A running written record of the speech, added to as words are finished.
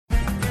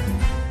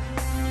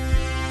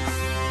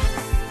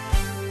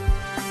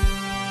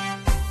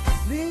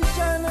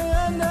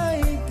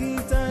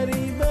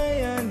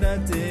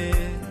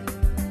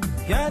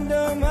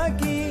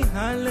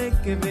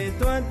kebe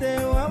twate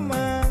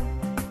wama.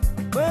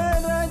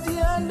 Beraji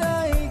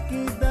anda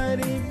iki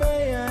tariba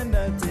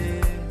yanda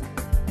te.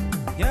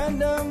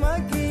 Yanda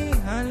maki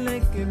hale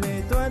kebe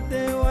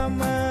twate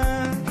wama.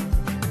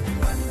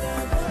 Wanda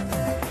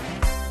bote,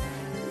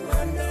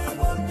 wanda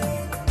bote,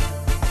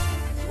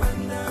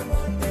 wanda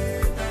bote,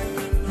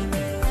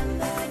 tayinime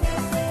wanda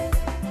bote.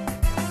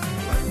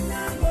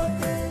 Wanda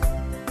bote,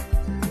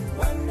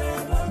 wanda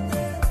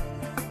bote,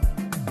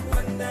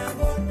 wanda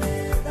bote,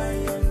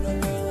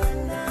 tayinime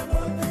wanda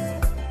bote.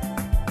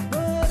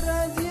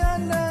 Beraji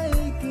anda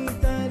iki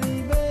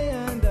tariba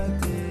yanda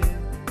te.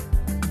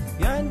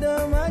 Yanda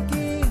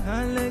maki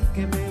hale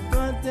kebe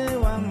twate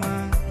wama.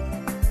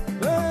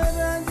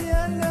 Beraji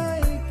anda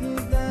iki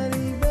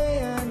tariba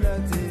yanda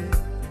te.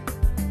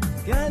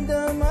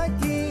 Yanda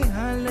maki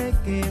hale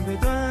kebe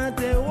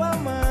twate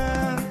wama.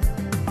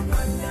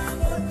 Wanda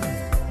bote,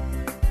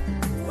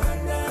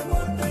 wanda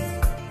bote,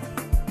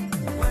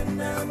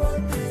 wanda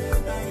bote,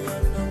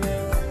 tayinime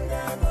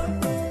wanda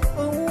bote.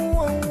 Oh,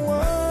 oh,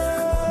 oh,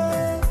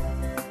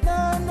 na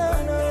na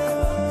na.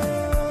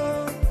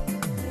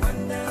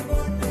 Wanda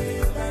bote,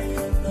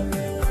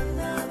 tayinime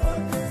wanda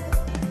bote.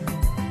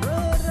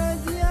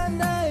 Beraji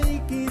anda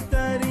iki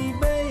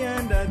tariba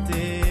yanda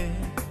te.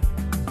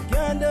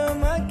 Yanda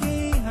maki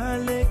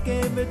hale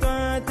kebe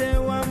twate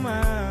wama.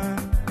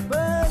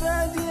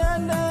 Beraji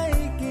anda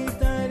iki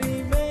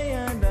tariba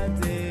yanda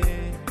te.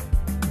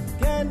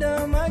 Yanda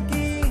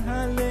maki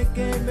hale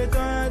kebe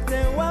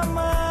twate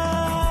wama.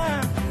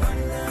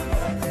 Wanda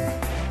bote,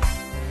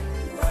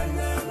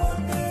 wanda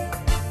bote,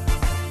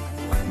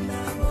 wanda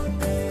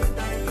bote,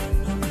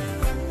 tayinime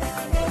wanda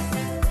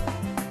bote.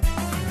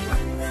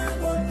 Wanda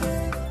bote,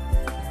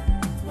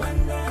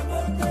 wanda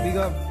bote. Big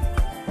up,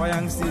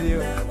 Wayang Studio,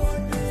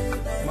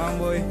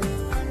 Mamboy,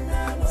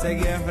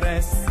 Segi en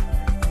Fres.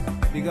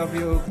 Big up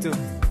je ook toe.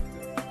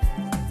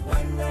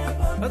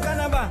 Wat kan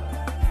dat ba?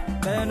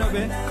 Dat je nog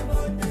bent?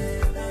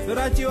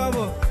 Doordat je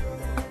wabo.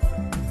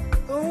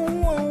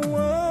 Oh, oh,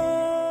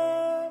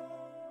 oh.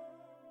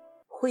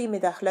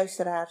 Goedemiddag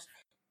luisteraars.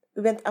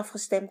 U bent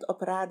afgestemd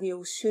op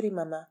Radio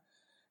SuriMama.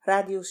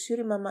 Radio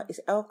SuriMama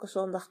is elke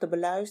zondag te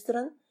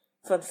beluisteren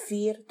van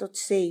 4 tot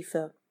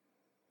 7.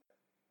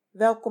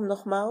 Welkom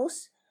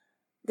nogmaals.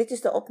 Dit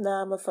is de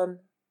opname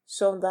van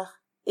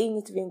zondag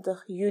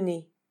 21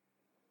 juni.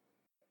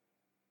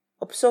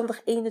 Op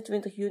zondag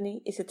 21 juni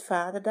is het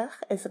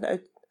Vaderdag en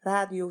vanuit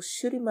Radio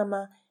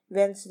SuriMama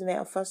wensen wij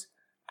alvast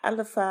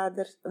alle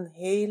vaders een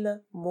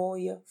hele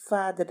mooie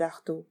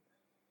Vaderdag toe.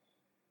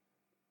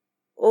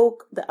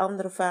 Ook de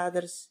andere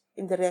vaders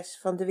in de rest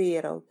van de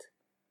wereld.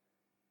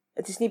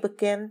 Het is niet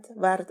bekend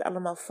waar het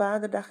allemaal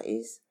Vaderdag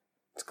is.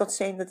 Het kan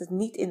zijn dat het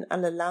niet in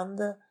alle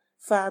landen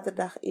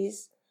Vaderdag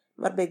is,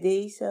 maar bij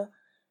deze,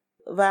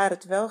 waar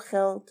het wel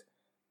geldt,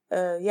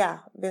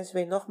 wensen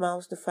wij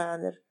nogmaals de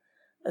vader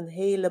een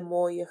hele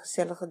mooie,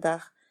 gezellige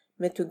dag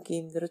met hun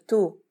kinderen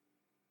toe.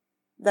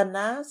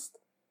 Daarnaast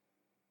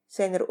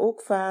zijn er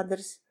ook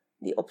vaders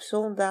die op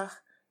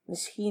zondag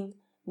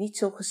misschien niet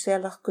zo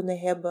gezellig kunnen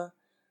hebben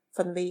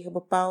vanwege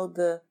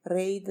bepaalde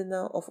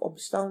redenen of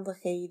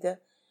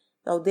omstandigheden.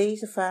 Nou,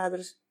 deze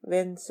vaders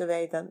wensen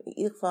wij dan in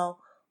ieder geval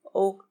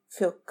ook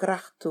veel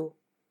kracht toe.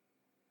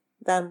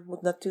 Daar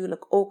moet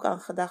natuurlijk ook aan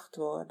gedacht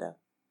worden.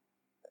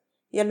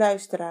 Ja,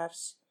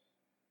 luisteraars,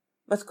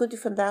 wat kunt u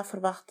vandaag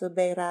verwachten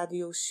bij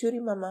Radio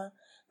SuriMama?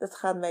 Dat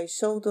gaan wij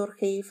zo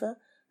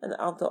doorgeven. Een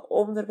aantal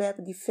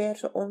onderwerpen,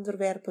 diverse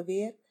onderwerpen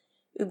weer.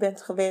 U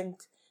bent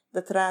gewend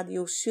dat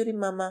Radio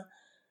SuriMama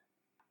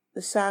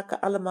de zaken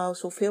allemaal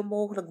zoveel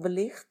mogelijk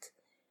belicht.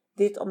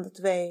 Dit omdat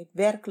wij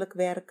werkelijk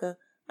werken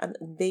aan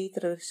een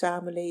betere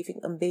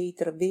samenleving, een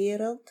betere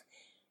wereld.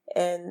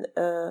 En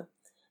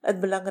het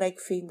belangrijk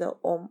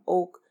vinden om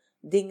ook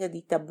dingen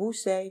die taboe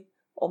zijn,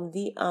 om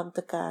die aan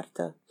te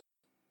kaarten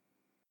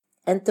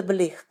en te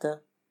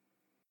belichten.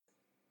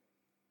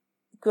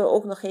 Ik wil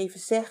ook nog even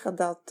zeggen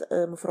dat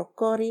mevrouw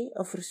Corrie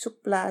een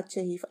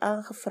verzoekplaatje heeft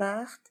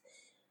aangevraagd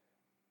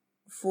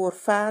voor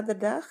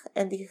Vaderdag.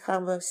 En die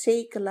gaan we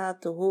zeker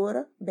laten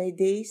horen bij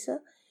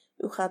deze.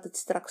 U gaat het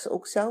straks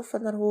ook zelf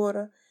van haar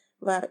horen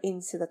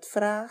waarin ze dat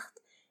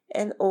vraagt.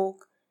 En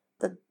ook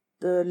dat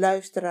de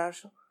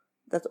luisteraars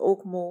dat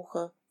ook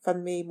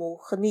van mee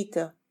mogen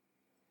genieten.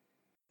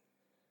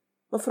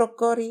 Mevrouw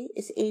Corrie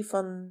is een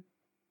van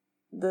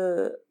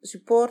de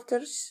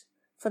supporters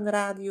van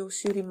Radio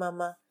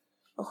SuriMama.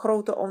 Een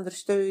grote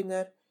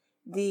ondersteuner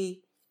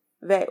die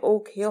wij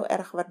ook heel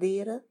erg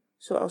waarderen.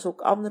 Zoals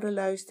ook andere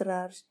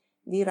luisteraars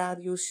die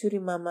Radio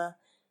SuriMama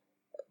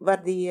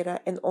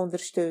waarderen en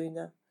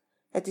ondersteunen.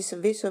 Het is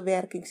een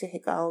wisselwerking, zeg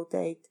ik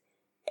altijd.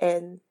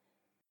 En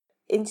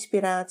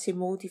inspiratie,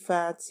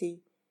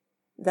 motivatie,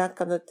 daar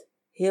kan het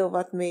heel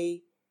wat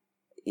mee,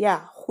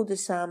 goede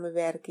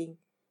samenwerking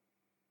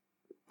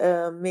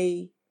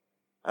mee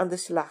aan de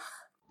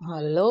slag.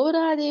 Hallo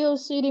Radio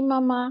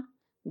SuriMama.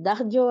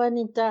 Dag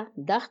Joanita,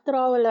 dag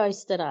trouwe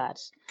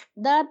luisteraars.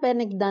 Daar ben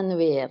ik dan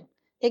weer.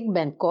 Ik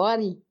ben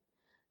Corrie.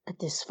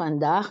 Het is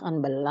vandaag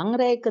een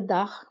belangrijke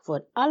dag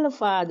voor alle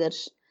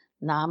vaders,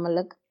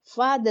 namelijk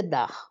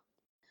Vaderdag.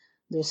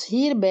 Dus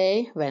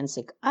hierbij wens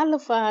ik alle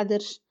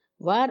vaders,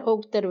 waar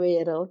ook ter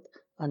wereld,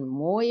 een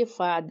mooie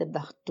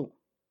vaderdag toe.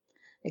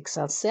 Ik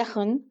zal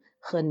zeggen,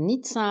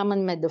 geniet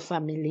samen met de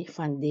familie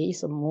van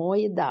deze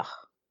mooie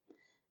dag.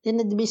 In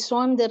het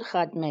bijzonder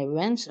gaat mijn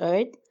wens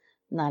uit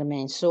naar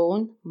mijn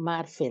zoon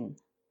Marvin.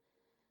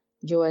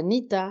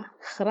 Joanita,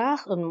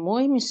 graag een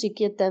mooi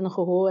muziekje ten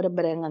gehore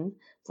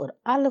brengen voor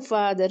alle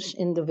vaders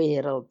in de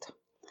wereld.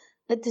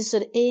 Het is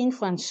er een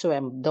van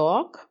Swamp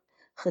Dog,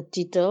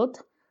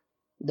 getiteld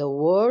The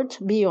World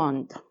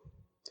Beyond.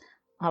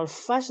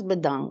 Alvast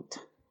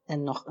bedankt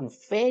en nog een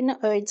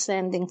fijne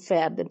uitzending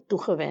verder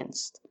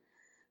toegewenst.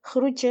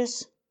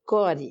 Groetjes,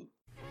 Corrie.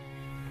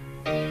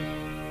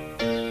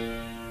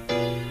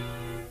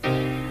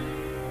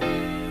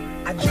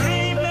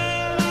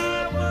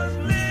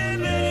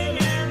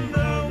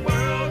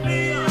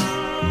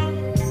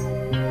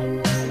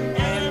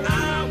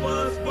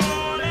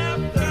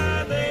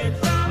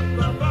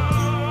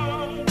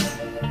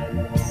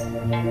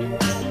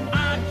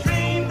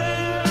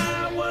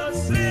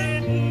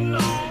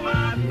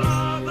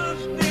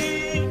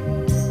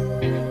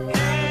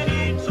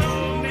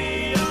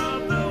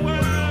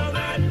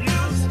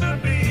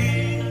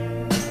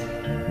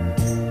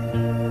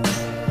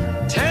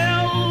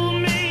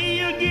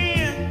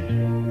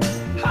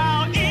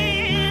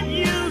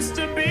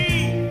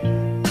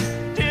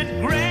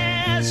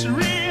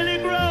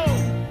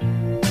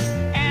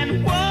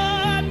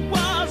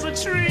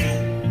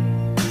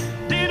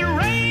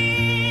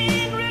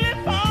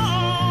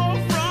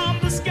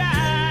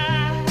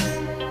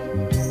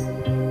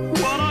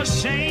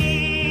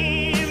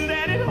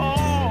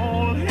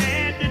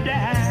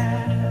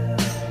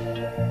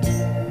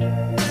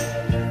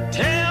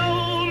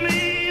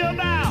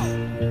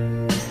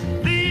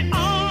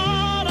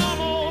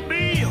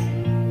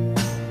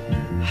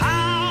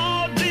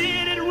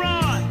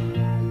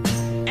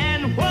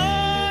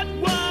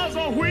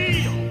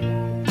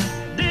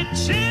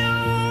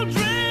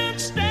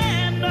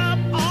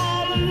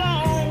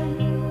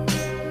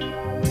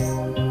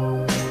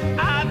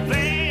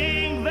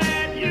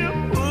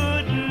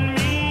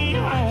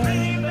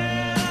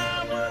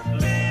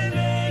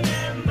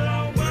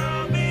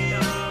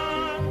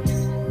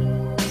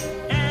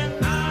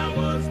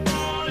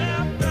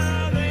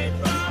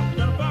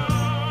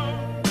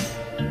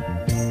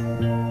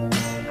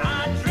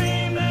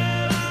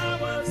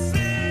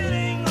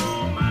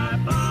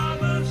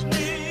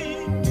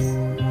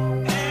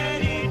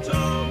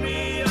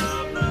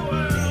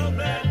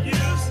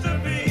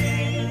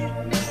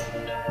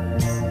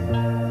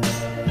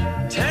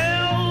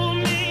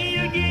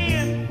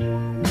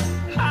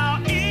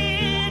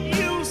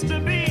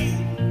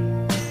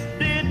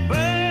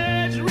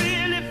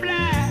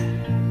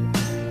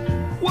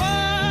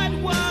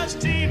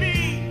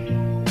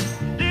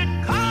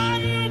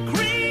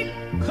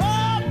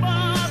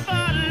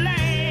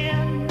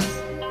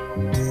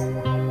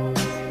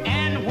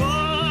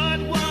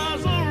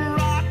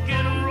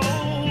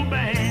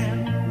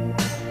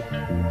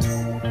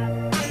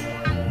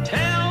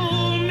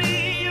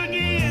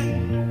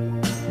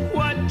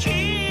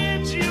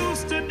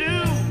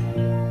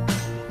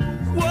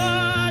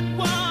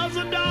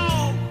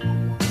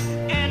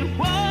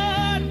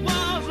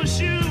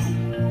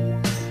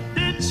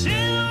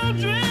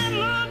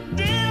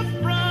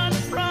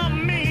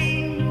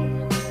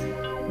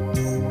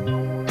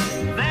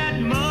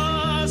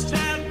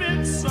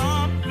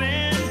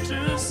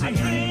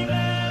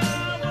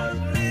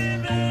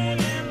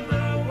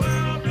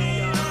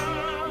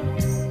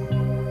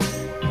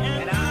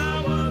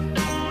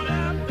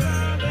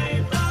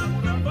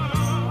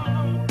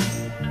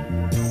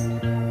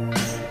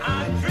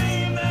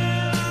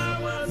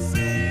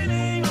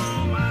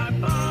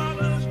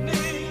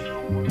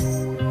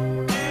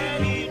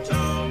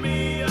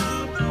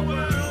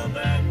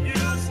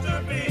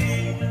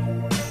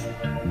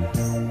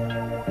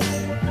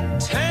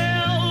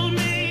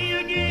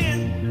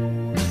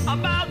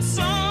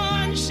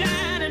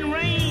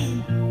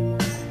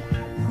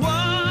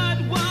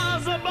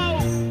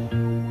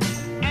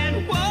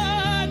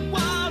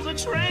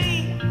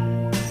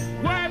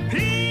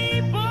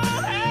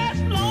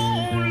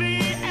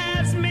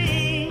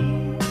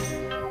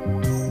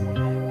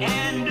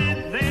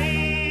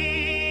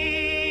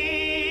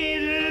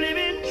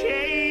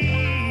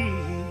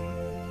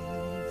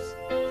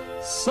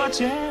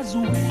 such as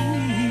we.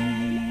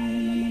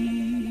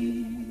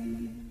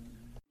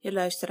 Ja,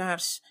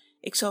 luisteraars,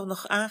 ik zal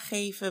nog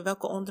aangeven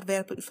welke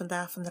onderwerpen u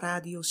vandaag van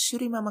Radio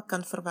SuriMama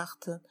kan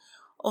verwachten.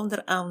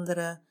 Onder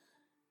andere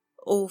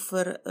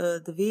over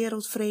de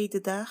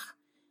Wereldvrededag,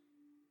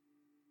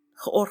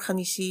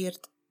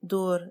 georganiseerd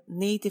door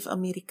Native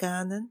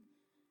Amerikanen,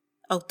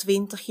 al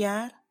 20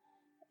 jaar.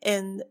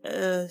 En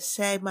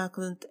zij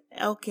maken het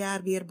elk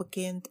jaar weer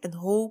bekend en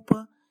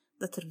hopen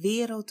dat er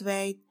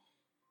wereldwijd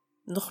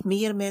nog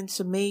meer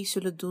mensen mee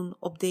zullen doen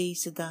op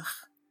deze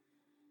dag.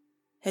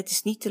 Het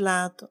is niet te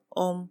laat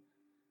om,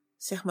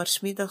 zeg maar 's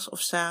middags of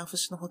 's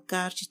avonds nog een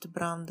kaartje te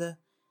branden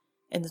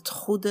en het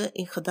goede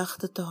in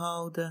gedachten te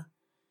houden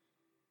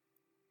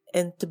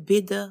en te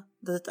bidden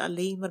dat het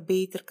alleen maar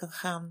beter kan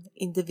gaan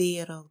in de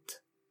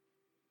wereld.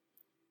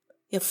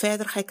 Ja,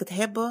 verder ga ik het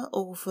hebben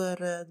over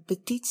de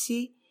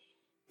petitie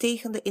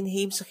tegen de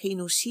inheemse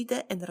genocide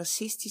en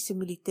racistische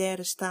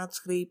militaire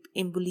staatsgreep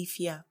in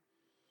Bolivia.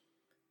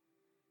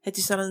 Het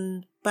is al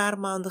een paar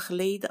maanden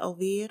geleden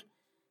alweer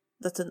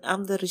dat een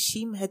ander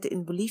regime het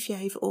in Bolivia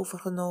heeft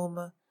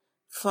overgenomen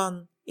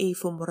van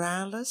Evo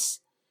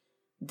Morales,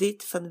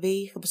 dit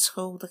vanwege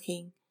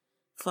beschuldiging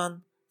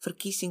van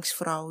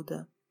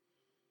verkiezingsfraude.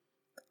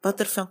 Wat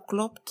ervan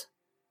klopt,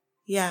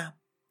 ja,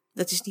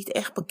 dat is niet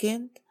echt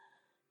bekend,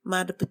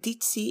 maar de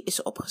petitie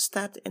is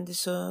opgestart en het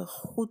is een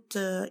goed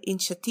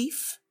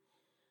initiatief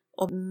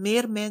om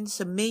meer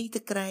mensen mee te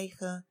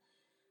krijgen,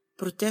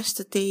 protest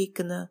te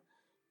tekenen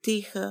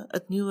tegen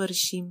het nieuwe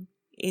regime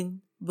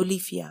in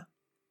Bolivia.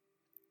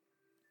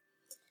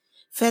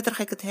 Verder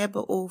ga ik het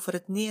hebben over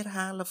het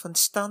neerhalen van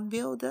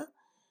standbeelden,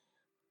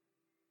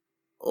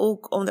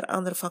 ook onder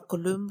andere van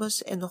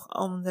Columbus en nog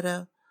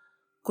andere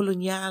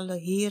koloniale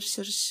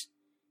heersers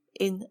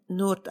in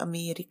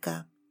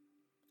Noord-Amerika,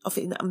 of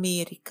in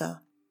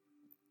Amerika.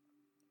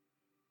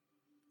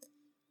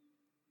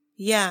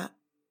 Ja,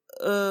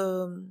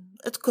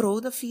 het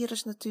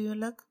coronavirus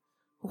natuurlijk.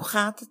 Hoe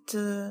gaat het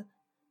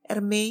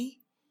ermee?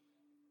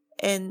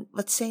 En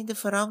wat zijn de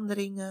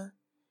veranderingen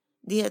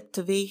die het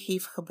teweeg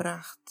heeft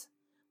gebracht?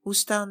 Hoe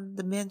staan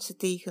de mensen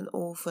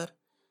tegenover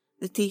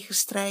de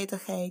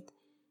tegenstrijdigheid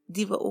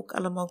die we ook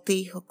allemaal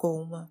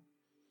tegenkomen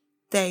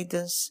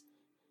tijdens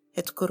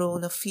het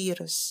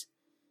coronavirus?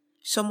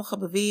 Sommigen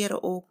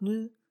beweren ook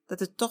nu dat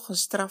het toch een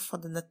straf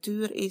van de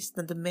natuur is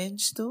naar de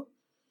mens toe.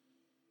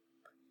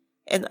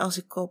 En als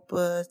ik op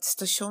het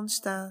station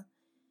sta,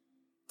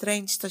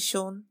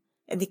 treinstation,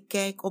 en ik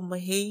kijk om me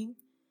heen,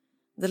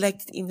 dan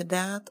lijkt het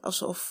inderdaad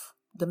alsof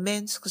de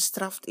mens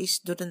gestraft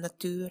is door de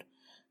natuur,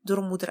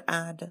 door moeder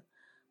aarde.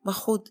 Maar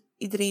goed,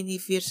 iedereen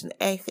heeft weer zijn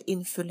eigen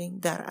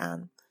invulling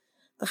daaraan.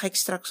 Daar ga ik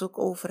straks ook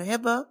over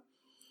hebben.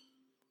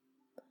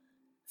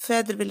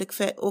 Verder wil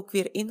ik ook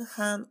weer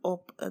ingaan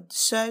op de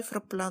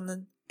zuivere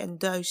plannen en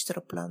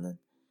duistere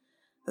plannen.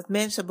 Dat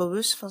mensen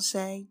bewust van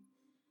zijn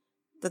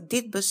dat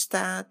dit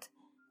bestaat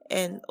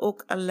en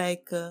ook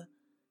allerlei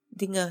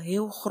dingen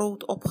heel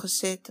groot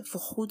opgezet voor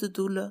goede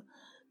doelen.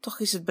 Toch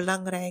is het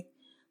belangrijk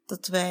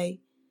dat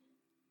wij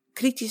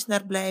kritisch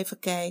naar blijven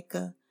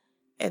kijken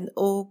en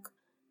ook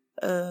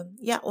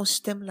ons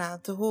stem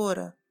laten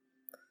horen.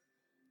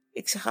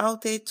 Ik zeg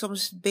altijd, soms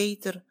is het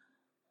beter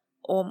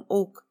om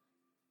ook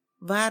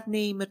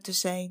waarnemer te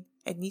zijn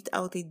en niet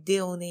altijd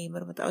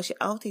deelnemer. Want als je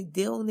altijd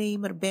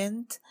deelnemer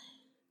bent,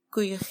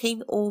 kun je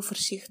geen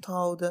overzicht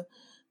houden,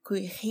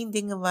 kun je geen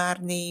dingen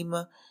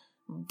waarnemen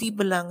die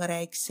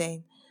belangrijk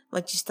zijn.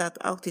 Want je staat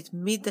altijd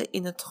midden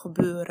in het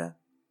gebeuren.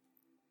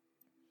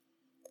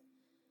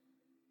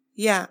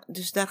 Ja,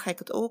 dus daar ga ik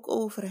het ook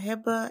over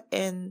hebben.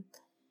 En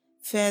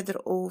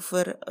verder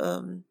over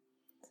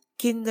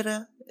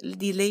kinderen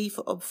die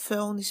leven op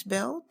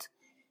vuilnisbelt.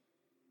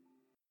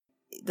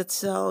 Dat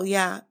zal,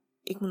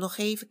 ik moet nog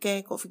even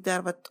kijken of ik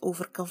daar wat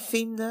over kan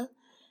vinden.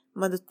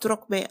 Maar dat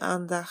trok mij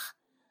aandacht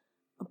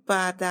een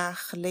paar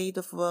dagen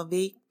geleden of wel een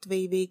week,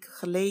 2 weken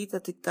geleden.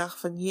 Dat ik dacht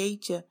van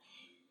jeetje,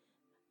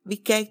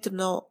 wie kijkt er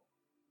nou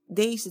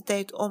deze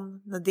tijd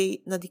om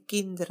naar die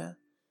kinderen?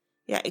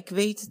 Ja, ik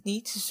weet het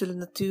niet. Ze zullen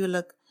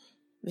natuurlijk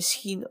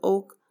misschien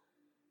ook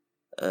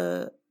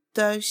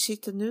thuis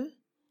zitten nu.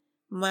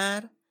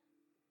 Maar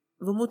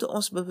we moeten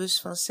ons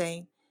bewust van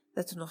zijn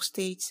dat er nog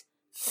steeds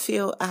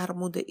veel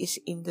armoede is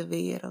in de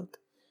wereld.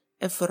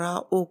 En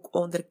vooral ook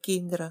onder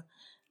kinderen.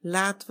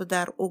 Laten we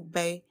daar ook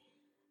bij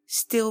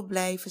stil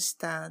blijven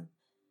staan.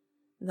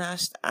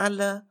 Naast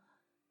alle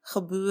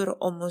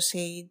gebeuren om ons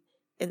heen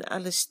en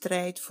alle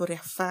strijd voor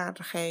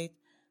rechtvaardigheid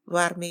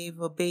waarmee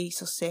we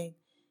bezig zijn.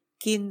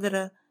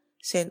 Kinderen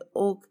zijn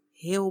ook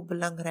heel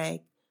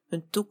belangrijk.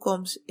 Hun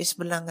toekomst is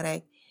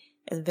belangrijk.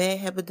 En wij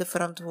hebben de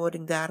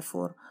verantwoording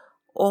daarvoor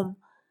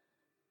om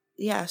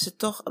ze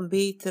toch een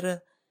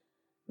betere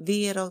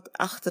wereld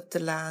achter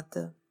te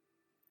laten.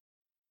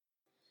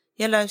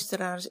 Ja,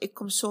 luisteraars, ik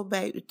kom zo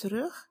bij u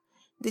terug.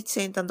 Dit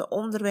zijn dan de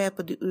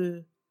onderwerpen die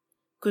u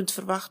kunt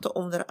verwachten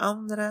onder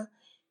andere.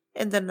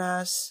 En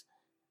daarnaast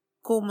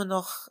komen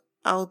nog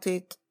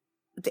altijd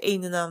het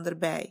een en ander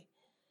bij.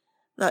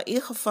 Nou, in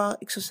ieder geval,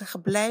 ik zou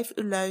zeggen, blijf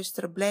u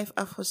luisteren, blijf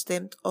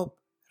afgestemd op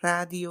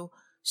radio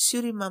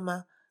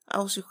SuriMama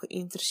als u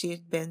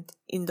geïnteresseerd bent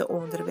in de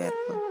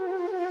onderwerpen.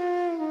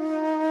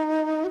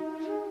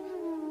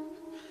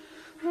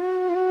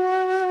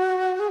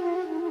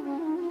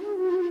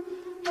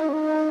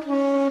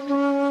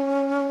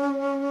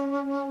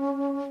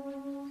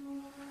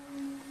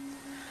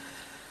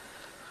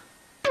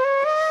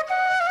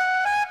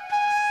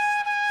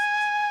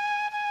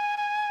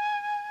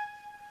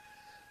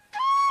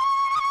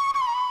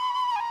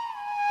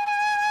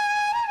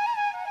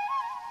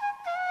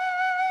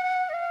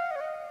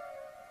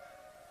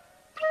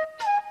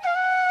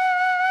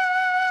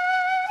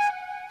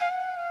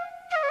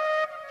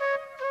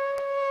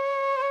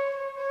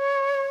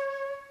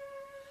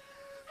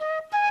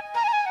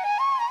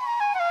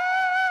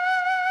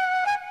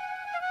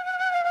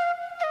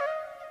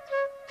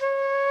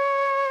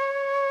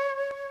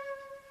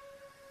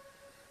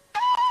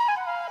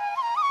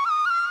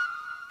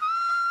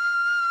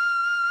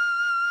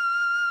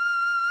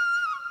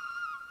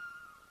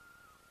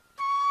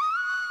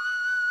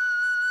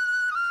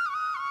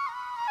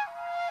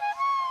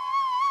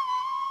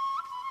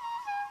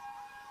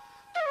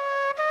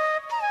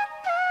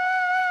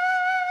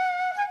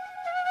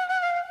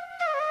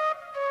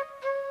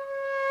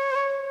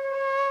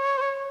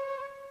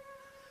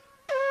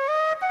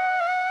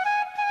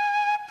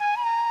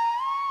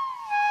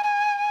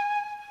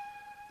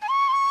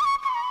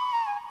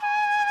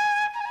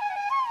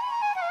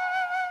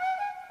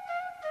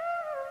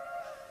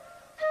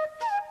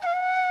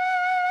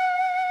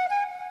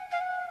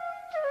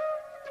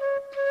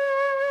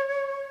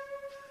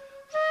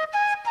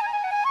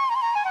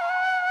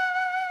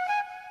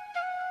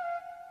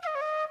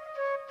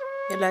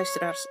 Ja,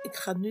 luisteraars, ik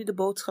ga nu de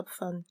boodschap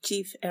van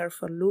Chief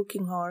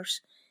Looking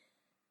Horse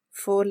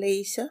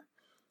voorlezen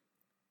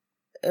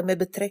met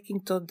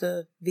betrekking tot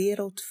de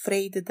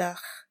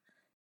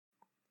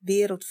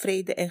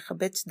Wereldvrede en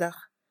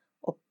Gebedsdag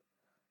op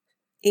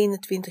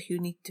 21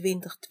 juni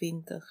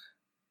 2020.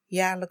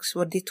 Jaarlijks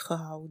wordt dit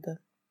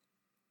gehouden.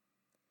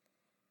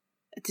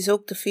 Het is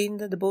ook te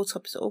vinden, de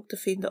boodschap is ook te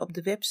vinden op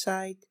de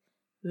website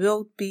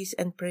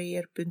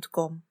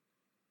worldpeaceandprayer.com.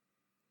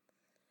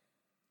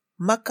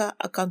 Maka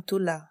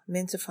Akantula,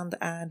 mensen van de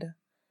aarde.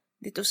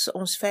 Dit was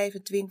ons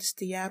 25e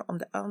jaar om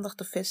de aandacht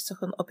te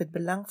vestigen op het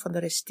belang van de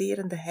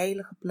resterende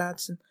heilige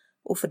plaatsen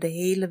over de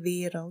hele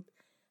wereld,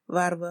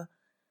 waar we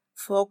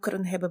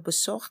volkeren hebben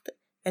bezocht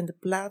en de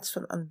plaats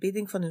van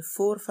aanbidding van hun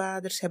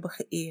voorvaders hebben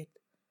geëerd.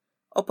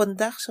 Op een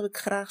dag zou ik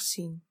graag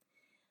zien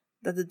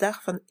dat de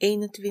dag van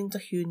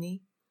 21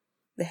 juni,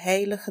 de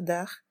heilige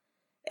dag,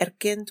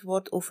 erkend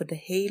wordt over de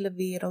hele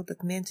wereld,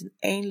 dat mensen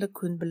eindelijk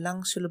hun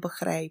belang zullen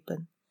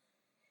begrijpen.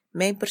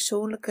 Mijn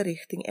persoonlijke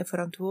richting en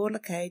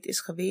verantwoordelijkheid is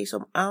geweest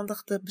om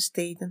aandacht te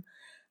besteden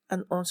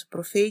aan onze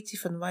profetie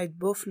van White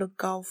Buffalo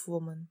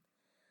Calfwoman.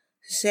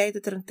 Ze zei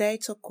dat er een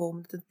tijd zal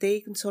komen dat een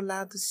teken zal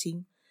laten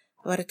zien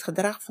waar het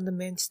gedrag van de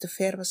mens te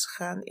ver was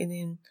gegaan in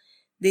hun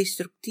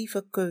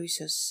destructieve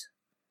keuzes.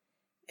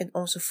 En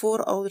onze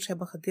voorouders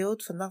hebben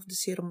gedeeld vanaf de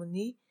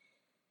ceremonie.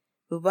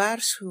 We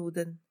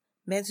waarschuwden,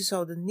 mensen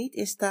zouden niet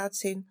in staat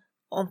zijn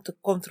om te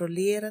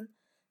controleren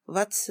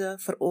wat ze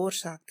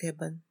veroorzaakt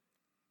hebben.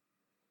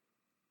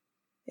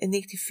 In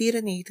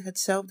 1994,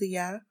 hetzelfde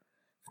jaar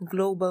van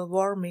global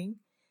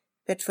warming,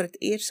 werd voor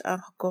het eerst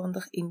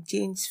aangekondigd in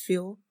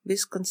Janesville,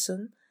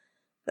 Wisconsin,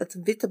 dat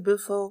een witte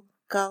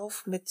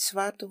buffelkalf met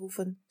zwarte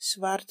hoeven,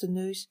 zwarte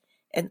neus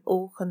en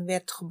ogen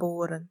werd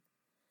geboren.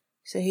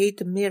 Ze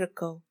heette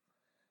Miracle.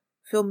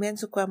 Veel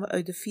mensen kwamen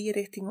uit de 4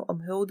 richtingen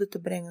om hulde te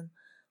brengen,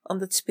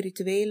 omdat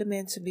spirituele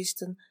mensen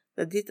wisten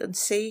dat dit een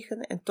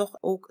zegen en toch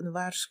ook een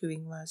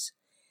waarschuwing was.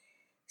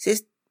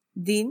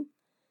 Sindsdien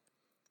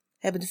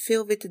hebben de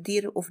veel witte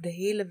dieren over de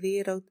hele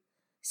wereld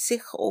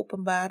zich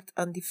geopenbaard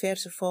aan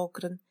diverse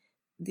volkeren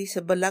die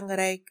ze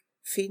belangrijk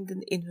vinden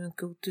in hun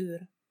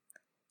cultuur.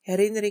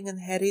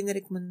 Herinner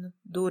ik me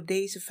door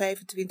deze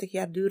 25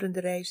 jaar durende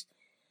reis,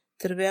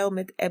 terwijl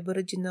met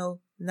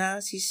Aboriginal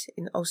naties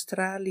in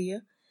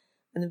Australië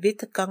een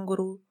witte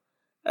kangoeroe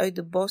uit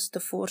de bos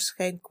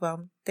tevoorschijn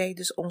kwam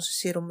tijdens onze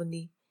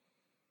ceremonie.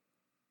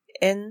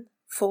 En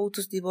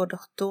foto's die worden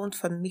getoond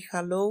van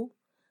Migalo,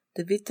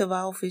 de witte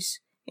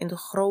walvis in de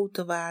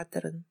grote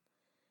wateren.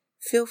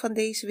 Veel van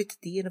deze witte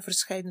dieren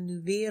verschijnen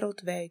nu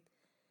wereldwijd,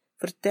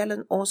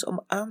 vertellen ons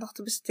om aandacht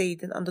te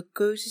besteden aan de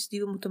keuzes die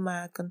we moeten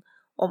maken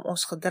om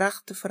ons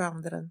gedrag te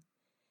veranderen.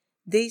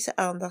 Deze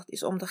aandacht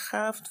is om de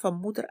gaven van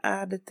Moeder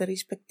Aarde te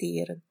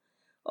respecteren,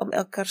 om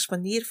elkaars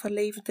manier van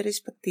leven te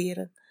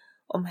respecteren,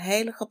 om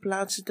heilige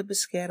plaatsen te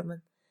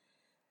beschermen,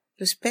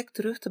 respect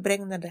terug te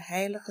brengen naar de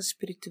heilige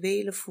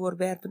spirituele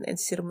voorwerpen en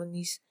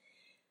ceremonies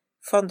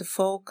van de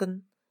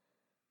volken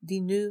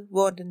die nu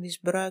worden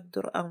misbruikt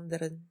door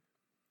anderen.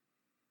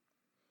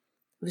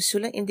 We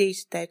zullen in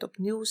deze tijd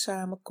opnieuw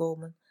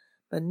samenkomen,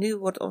 maar nu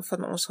wordt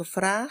van ons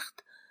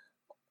gevraagd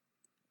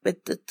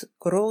met het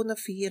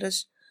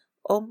coronavirus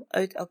om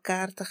uit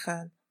elkaar te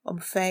gaan,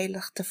 om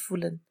veilig te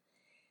voelen.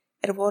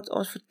 Er wordt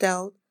ons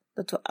verteld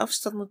dat we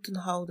afstand moeten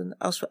houden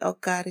als we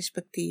elkaar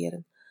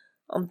respecteren,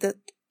 omdat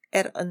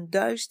er een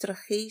duistere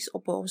geest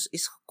op ons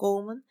is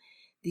gekomen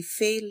die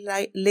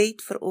veel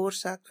leed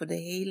veroorzaakt voor de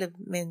hele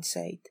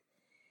mensheid.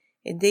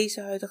 In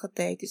deze huidige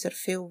tijd is er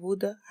veel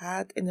woede,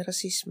 haat en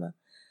racisme.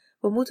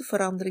 We moeten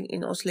verandering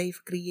in ons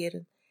leven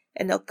creëren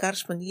en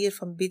elkaars manier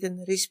van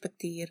bidden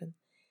respecteren.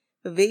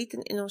 We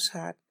weten in ons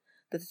hart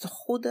dat het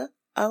goede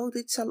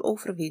altijd zal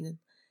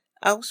overwinnen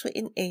als we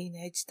in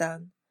eenheid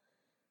staan.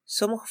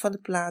 Sommige van de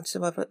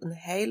plaatsen waar we een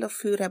heilig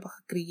vuur hebben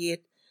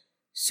gecreëerd,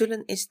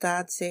 zullen in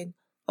staat zijn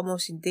om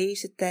ons in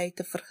deze tijd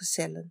te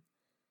vergezellen.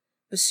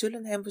 We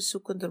zullen hen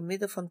bezoeken door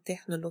middel van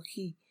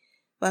technologie,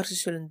 waar ze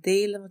zullen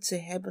delen wat ze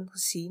hebben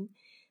gezien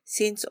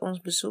sinds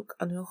ons bezoek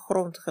aan hun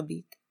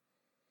grondgebied.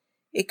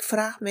 Ik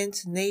vraag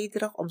mensen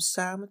nederig om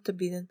samen te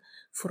bidden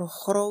voor een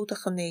grote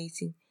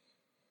genezing,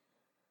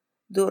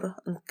 door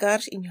een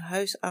kaars in je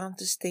huis aan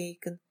te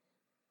steken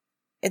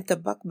en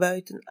tabak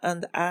buiten aan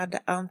de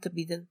aarde aan te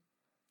bieden,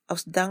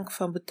 als dank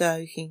van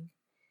betuiging.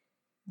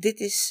 Dit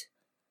is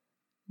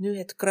nu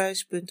het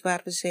kruispunt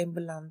waar we zijn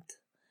beland.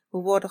 We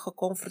worden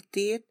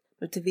geconfronteerd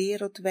met de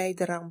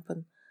wereldwijde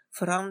rampen,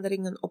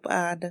 veranderingen op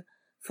aarde,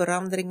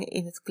 veranderingen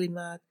in het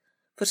klimaat.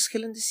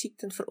 Verschillende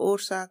ziekten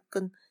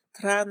veroorzaken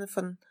tranen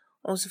van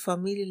onze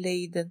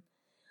familieleden,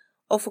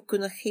 of we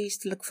kunnen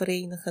geestelijk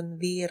verenigen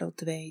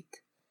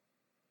wereldwijd.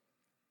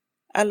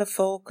 Alle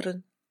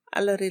volkeren,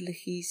 alle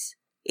religies,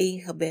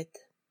 één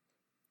gebed.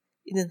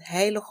 In een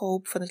heilige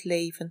hoop van het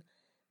leven,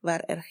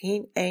 waar er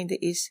geen einde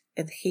is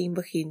en geen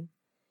begin.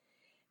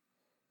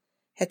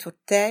 Het wordt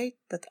tijd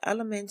dat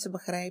alle mensen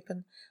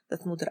begrijpen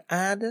dat Moeder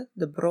Aarde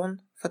de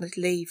bron van het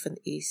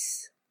leven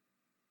is.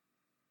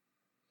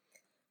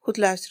 Goed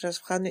luisteraars,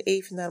 we gaan nu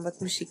even naar wat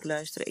muziek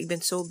luisteren. Ik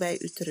ben zo bij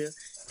u terug.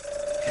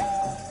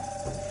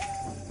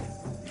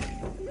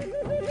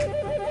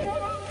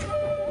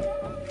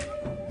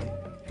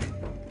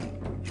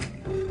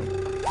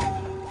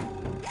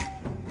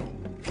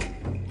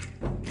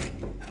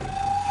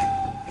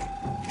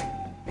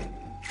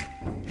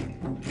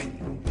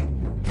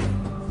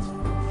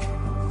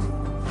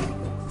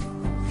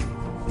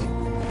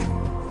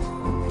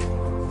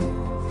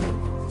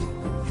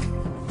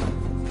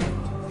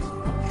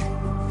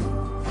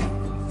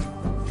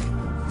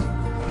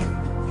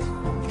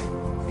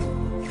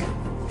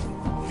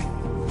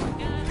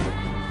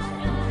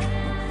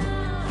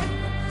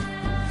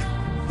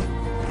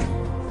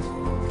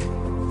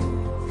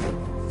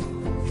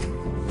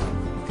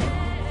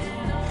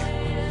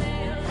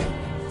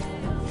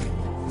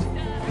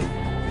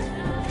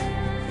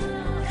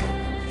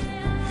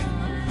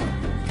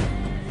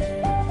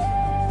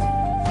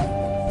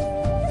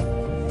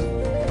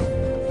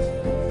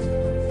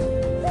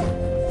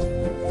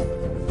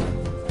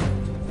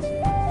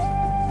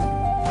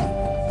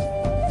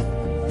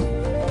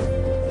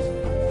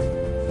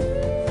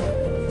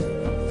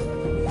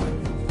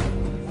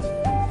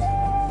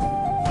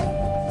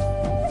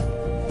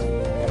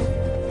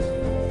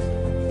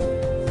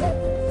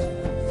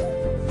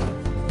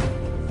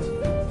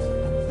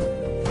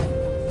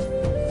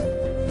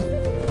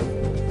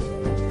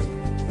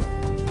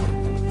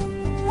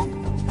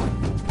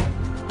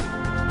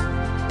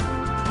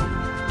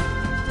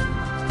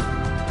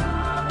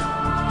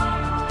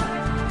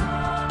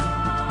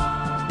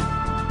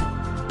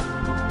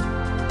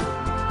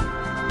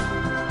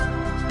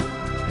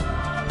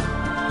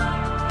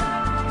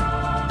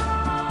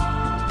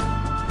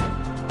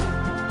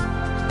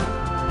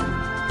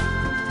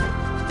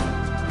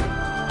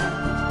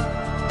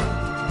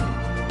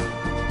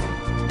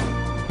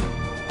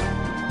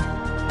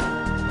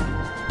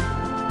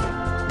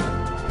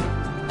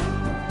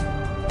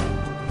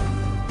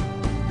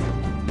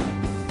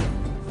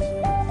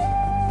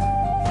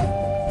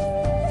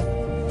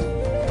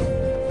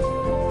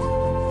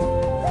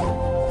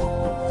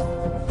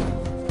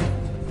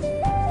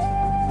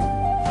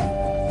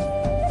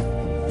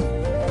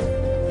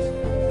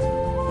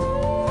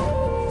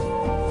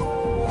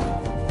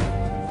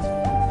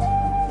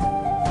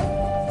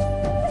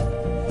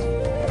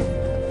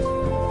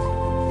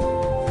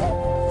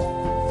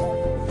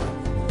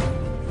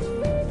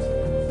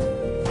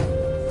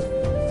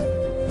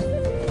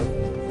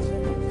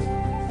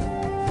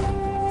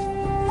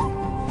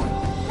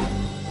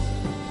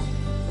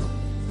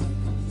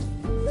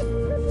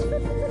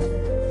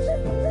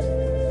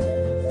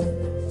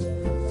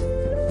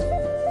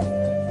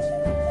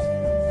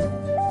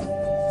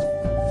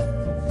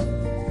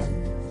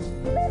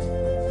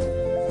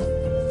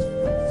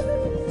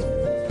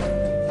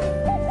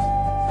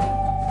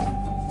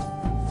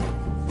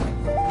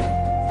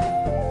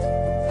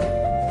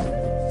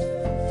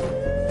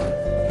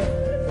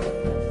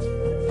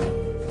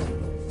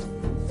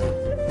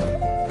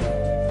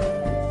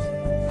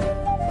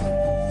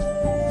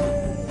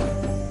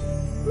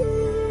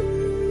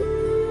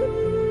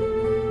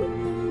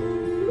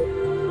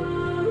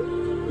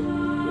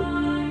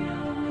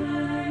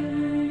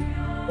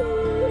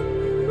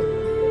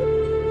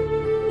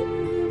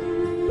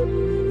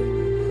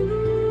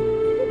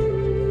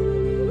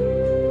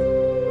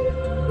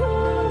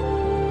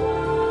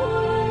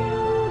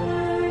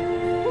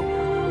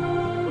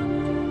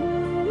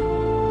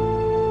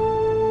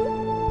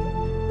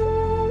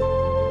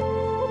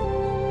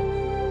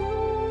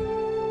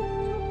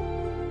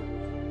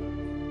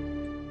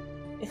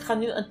 Ik ga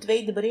nu een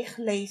tweede bericht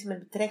lezen met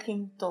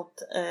betrekking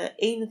tot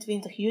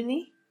 21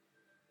 juni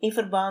in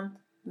verband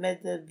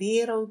met de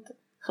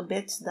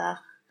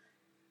Wereldgebedsdag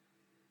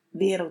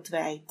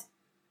wereldwijd.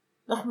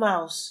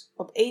 Nogmaals,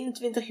 op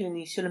 21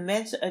 juni zullen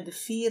mensen uit de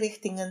 4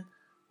 richtingen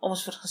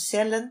ons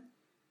vergezellen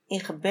in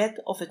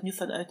gebed, of het nu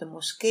vanuit een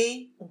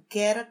moskee, een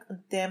kerk,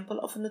 een tempel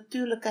of een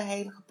natuurlijke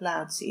heilige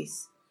plaats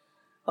is.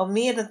 Al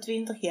meer dan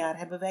 20 jaar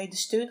hebben wij de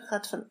steun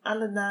gehad van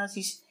alle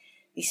naties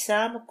die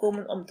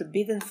samenkomen om te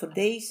bidden voor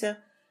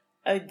deze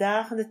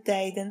uitdagende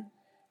tijden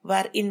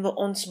waarin we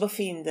ons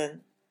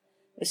bevinden.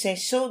 We zijn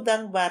zo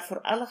dankbaar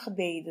voor alle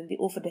gebeden die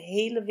over de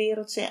hele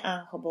wereld zijn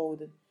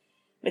aangeboden,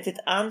 met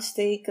het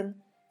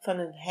aansteken van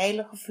hun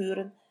heilige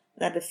vuren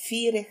naar de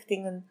 4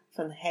 richtingen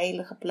van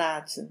heilige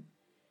plaatsen.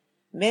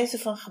 Mensen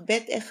van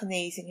gebed en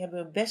genezing hebben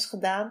hun best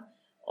gedaan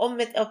om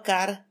met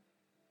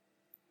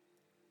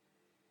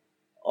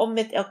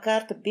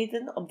elkaar te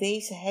bidden op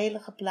deze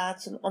heilige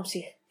plaatsen, om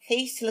zich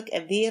geestelijk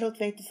en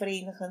wereldwijd te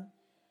verenigen,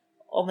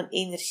 om een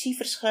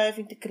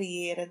energieverschuiving te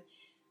creëren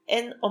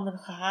en om een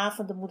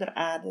gehavende moeder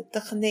aarde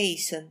te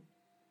genezen.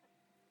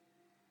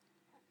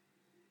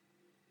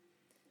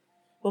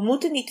 We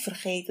moeten niet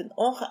vergeten,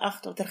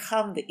 ongeacht wat er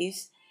gaande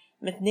is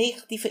met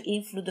negatieve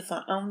invloeden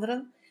van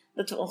anderen,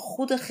 dat we een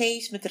goede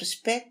geest met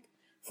respect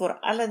voor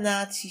alle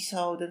naties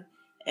houden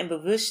en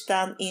bewust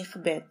staan in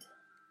gebed.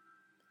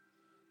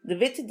 De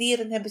witte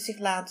dieren hebben zich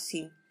laten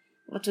zien,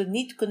 wat we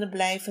niet kunnen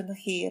blijven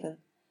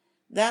negeren.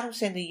 Daarom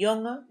zijn de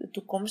jonge, de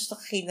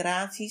toekomstige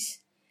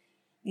generaties,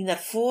 die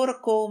naar voren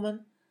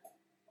komen,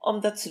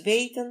 omdat ze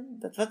weten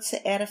dat wat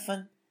ze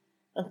erven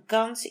een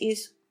kans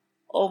is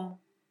om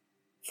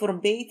voor een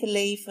beter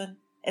leven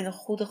en een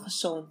goede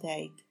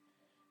gezondheid.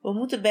 We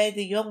moeten bij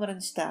de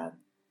jongeren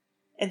staan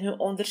en hun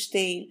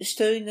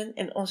ondersteunen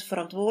en onze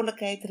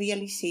verantwoordelijkheid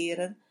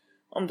realiseren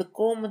om de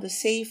komende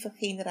 7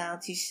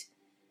 generaties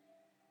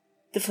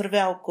te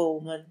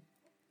verwelkomen.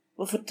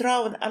 We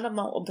vertrouwen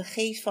allemaal op de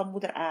geest van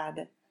Moeder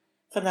Aarde,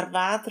 van haar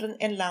wateren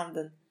en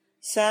landen,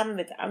 samen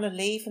met alle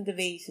levende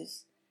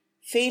wezens,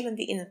 velen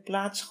die in het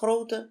plaats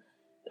grote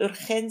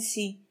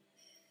urgentie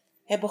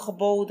hebben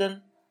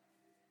geboden,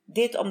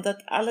 dit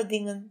omdat alle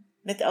dingen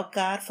met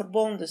elkaar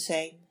verbonden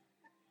zijn.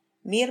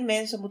 Meer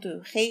mensen moeten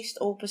hun geest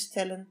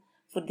openstellen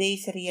voor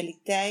deze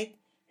realiteit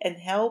en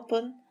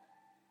helpen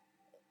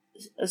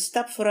een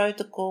stap vooruit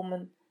te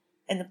komen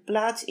en een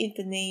plaats in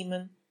te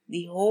nemen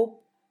die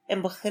hoop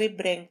en begrip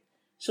brengt,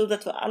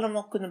 zodat we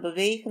allemaal kunnen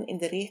bewegen in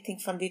de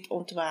richting van dit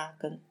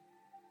ontwaken.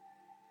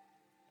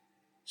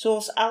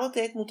 Zoals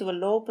altijd moeten we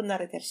lopen naar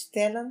het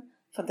herstellen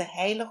van de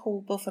heilige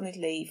hoepel van het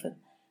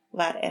leven,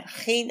 waar er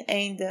geen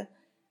einde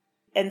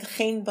en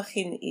geen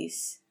begin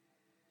is.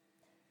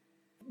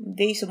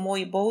 Deze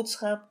mooie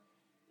boodschap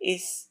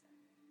is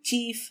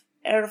Chief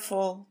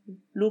Airful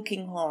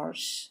Looking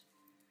Horse.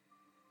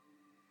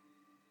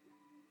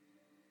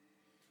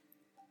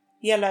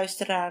 Ja,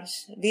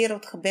 luisteraars,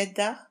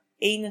 Wereldgebeddag,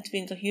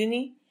 21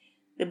 juni.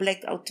 Dat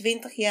blijkt al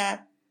 20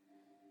 jaar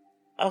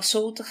al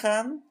zo te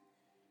gaan.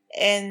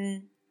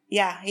 En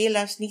ja,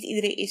 helaas niet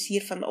iedereen is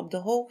hiervan op de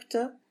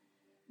hoogte.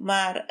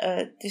 Maar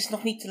het is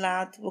nog niet te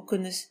laat. We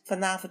kunnen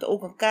vanavond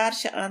ook een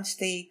kaarsje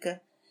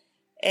aansteken.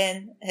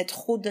 En het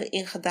goede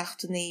in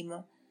gedachten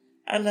nemen.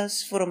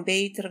 Alles voor een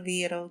betere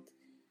wereld.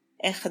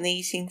 En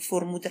genezing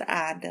voor Moeder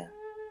Aarde.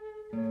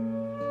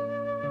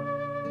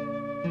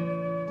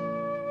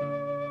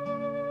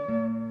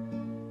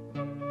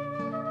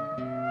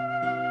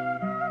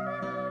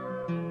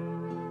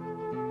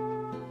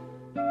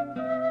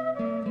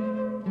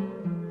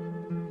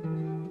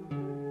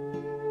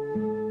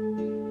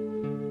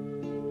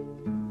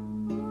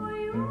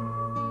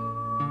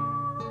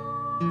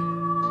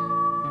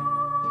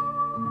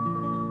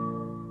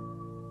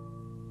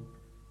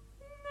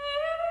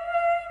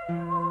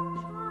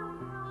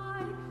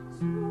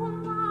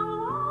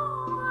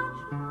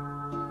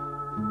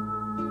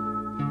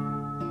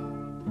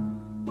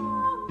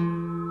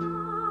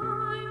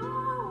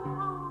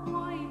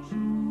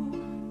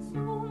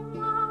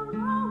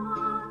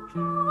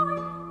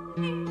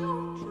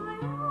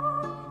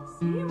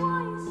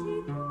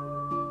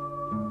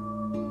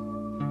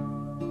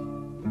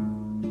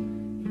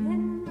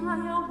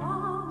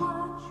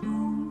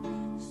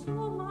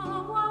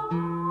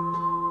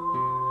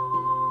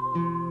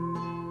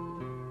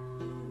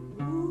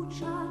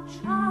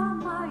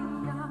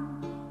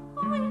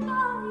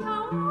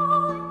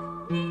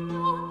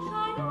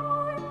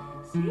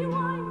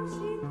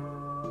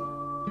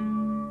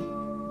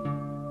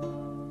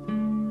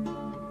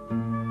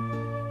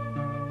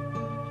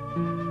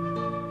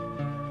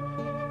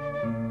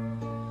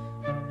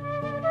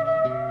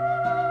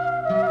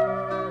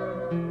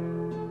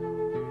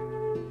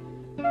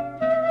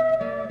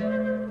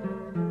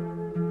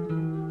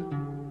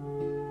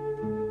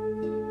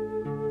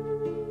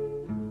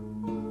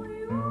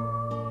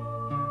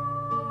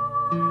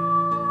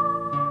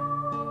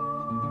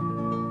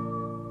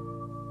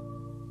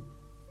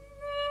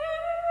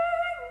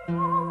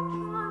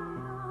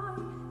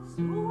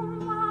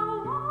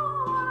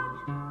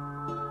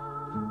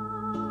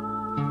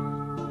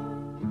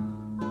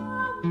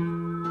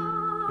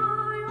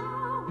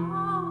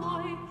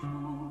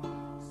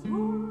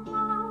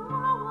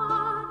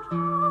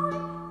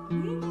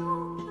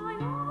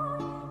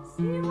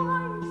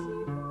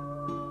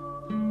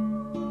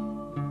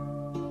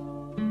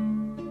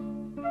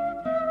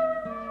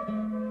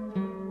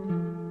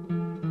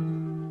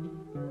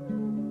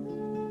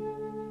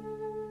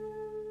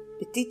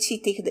 Petitie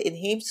tegen de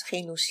inheemse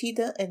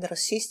genocide en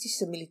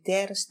racistische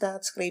militaire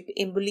staatsgrepen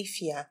in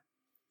Bolivia.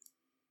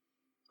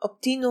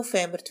 Op 10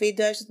 november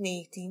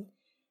 2019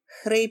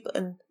 greep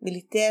een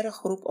militaire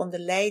groep onder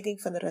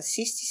leiding van de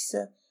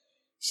racistische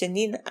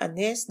Janine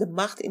Áñez de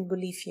macht in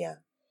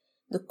Bolivia.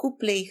 De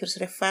coupplegers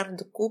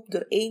rechtvaardigden de coup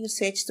door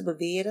enerzijds te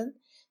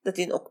beweren dat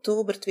in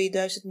oktober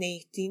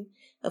 2019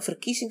 een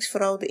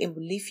verkiezingsfraude in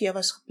Bolivia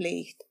was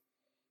gepleegd.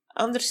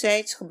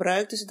 Anderzijds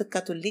gebruikten ze de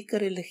katholieke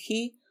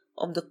religie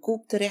om de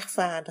coup te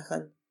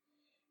rechtvaardigen.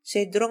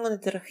 Zij drongen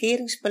het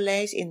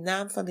regeringspaleis in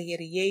naam van de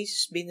Heer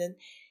Jezus binnen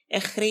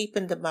en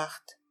grepen de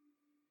macht.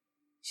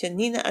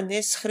 Janine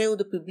Áñez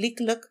schreeuwde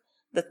publiekelijk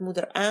dat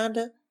Moeder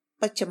Aarde,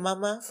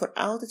 Pachamama, voor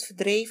altijd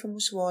verdreven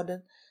moest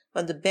worden,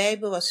 want de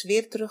Bijbel was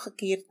weer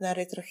teruggekeerd naar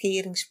het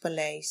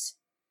regeringspaleis.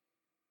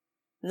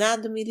 Na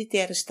de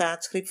militaire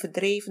staatsgreep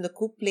verdreven de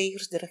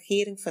coupplegers de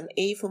regering van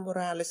Evo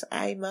Morales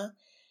Ayma,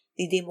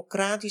 die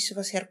democratisch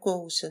was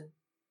herkozen.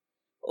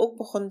 Ook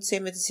begon zij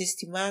met de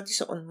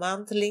systematische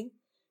ontmanteling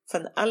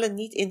van alle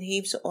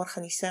niet-inheemse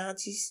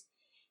organisaties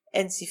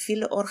en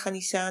civiele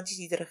organisaties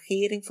die de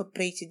regering van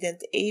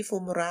president Evo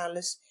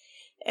Morales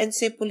en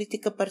zijn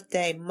politieke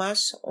partij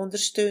MAS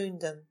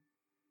ondersteunden.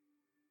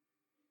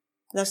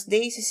 Naast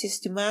deze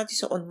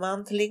systematische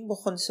ontmanteling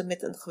begonnen ze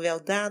met een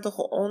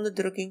gewelddadige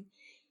onderdrukking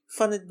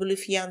van het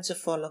Boliviaanse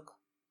volk.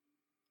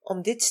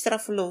 Om dit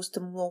straffeloos te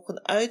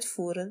mogen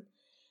uitvoeren,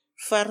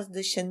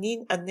 vaardigde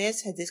Jeanine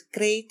Áñez het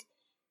decreet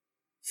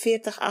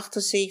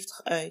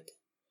 4078 uit.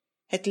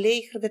 Het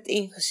leger werd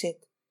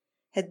ingezet.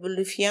 Het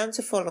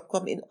Boliviaanse volk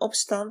kwam in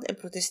opstand en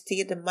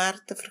protesteerde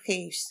maar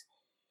tevergeefs.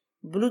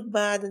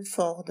 Bloedbaden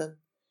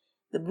volgden.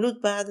 De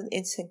bloedbaden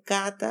in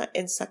Sencata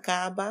en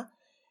Sacaba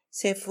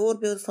zijn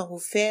voorbeelden van hoe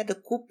ver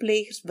de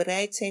coupplegers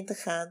bereid zijn te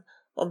gaan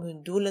om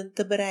hun doelen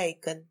te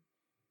bereiken.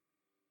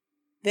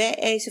 Wij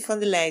eisen van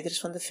de leiders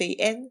van de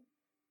VN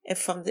en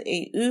van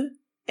de EU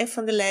en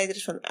van de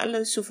leiders van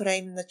alle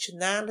soevereine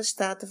nationale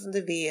staten van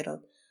de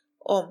wereld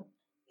om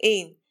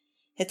 1.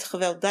 Het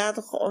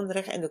gewelddadige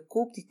onrecht en de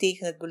coup die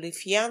tegen het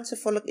Boliviaanse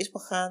volk is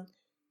begaan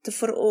te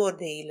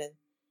veroordelen.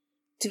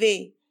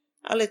 2.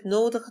 Al het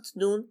nodige te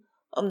doen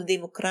om de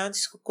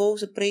democratisch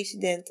gekozen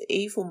president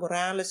Evo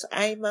Morales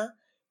Ayma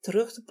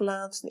terug te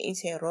plaatsen in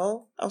zijn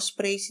rol als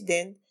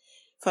president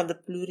van de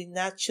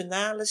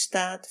plurinationale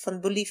staat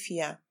van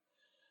Bolivia.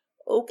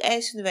 Ook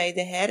eisen wij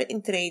de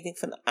herintreding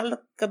van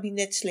alle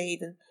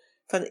kabinetsleden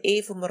van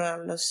Evo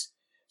Morales,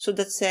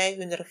 zodat zij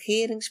hun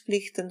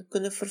regeringsplichten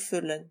kunnen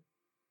vervullen.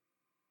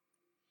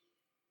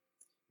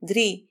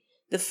 3.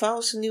 De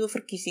valse nieuwe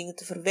verkiezingen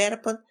te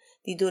verwerpen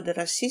die door de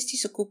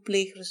racistische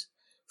coupplegers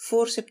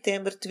voor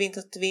september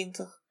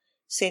 2020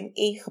 zijn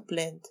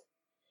ingepland.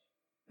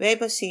 Wij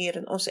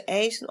baseren onze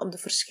eisen op de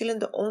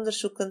verschillende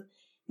onderzoeken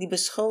die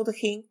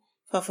beschuldiging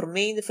van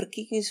vermeende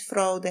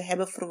verkiezingsfraude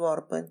hebben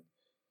verworpen.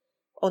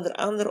 Onder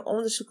andere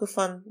onderzoeken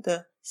van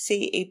de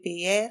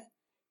CEPR,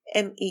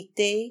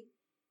 MIT,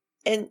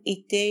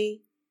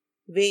 NIT,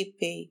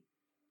 WP.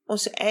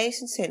 Onze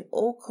eisen zijn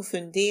ook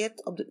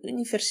gefundeerd op de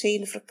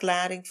Universele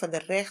Verklaring van de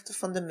Rechten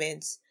van de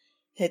Mens,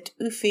 het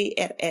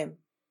UVRM.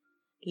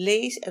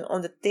 Lees en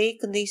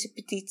onderteken deze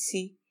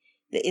petitie.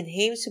 De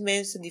inheemse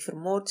mensen die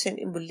vermoord zijn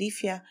in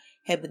Bolivia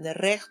hebben een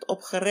recht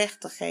op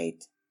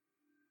gerechtigheid.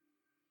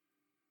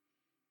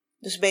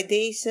 Dus bij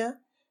deze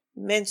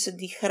mensen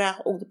die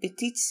graag ook de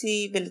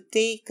petitie willen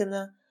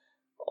tekenen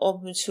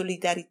om hun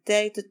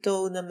solidariteit te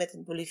tonen met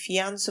het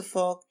Boliviaanse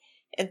volk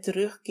en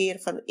terugkeer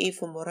van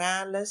Evo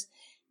Morales,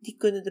 die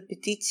kunnen de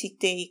petitie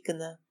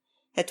tekenen.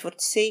 Het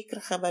wordt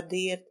zeker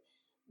gewaardeerd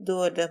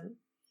door de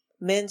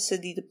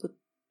mensen die de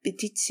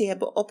petitie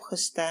hebben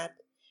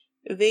opgestart.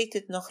 U weet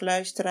het nog,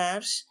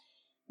 luisteraars,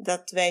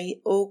 dat wij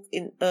ook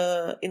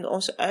in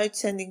onze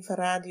uitzending van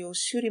radio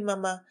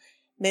SuriMama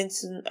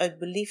mensen uit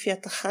Bolivia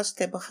te gast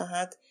hebben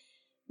gehad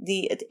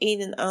die het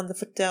een en ander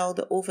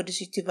vertelden over de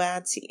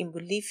situatie in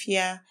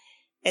Bolivia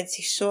en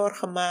zich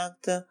zorgen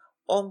maakten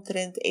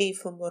omtrent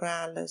Evo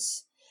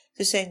Morales.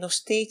 Ze zijn nog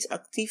steeds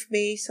actief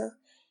bezig.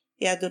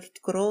 Ja, door het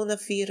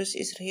coronavirus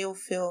is er heel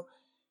veel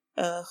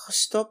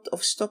gestopt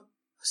of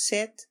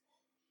stopgezet.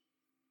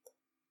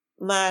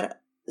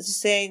 Maar ze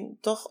zijn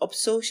toch op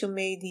social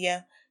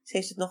media,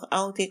 zijn ze nog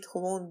altijd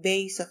gewoon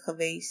bezig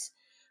geweest.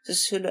 Ze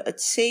zullen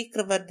het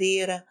zeker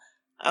waarderen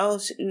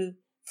als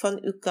u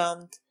van uw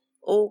kant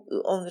ook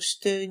uw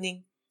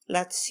ondersteuning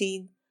laat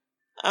zien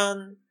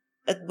aan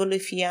het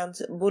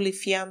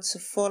Boliviaanse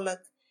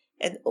volk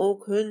en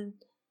ook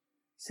hun,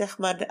 zeg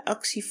maar, de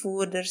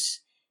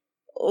actievoerders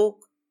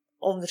ook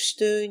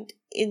ondersteunt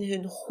in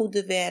hun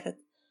goede werk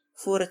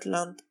voor het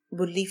land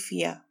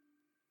Bolivia.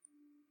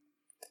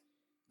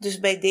 Dus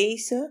bij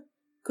deze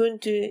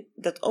kunt u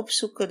dat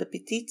opzoeken, de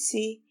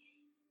petitie,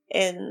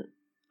 en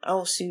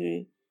als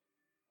u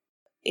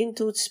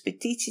intoetst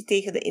petitie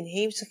tegen de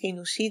inheemse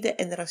genocide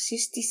en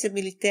racistische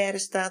militaire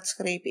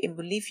staatsgrepen in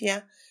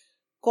Bolivia,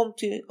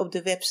 komt u op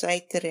de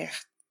website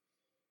terecht.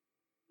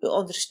 Uw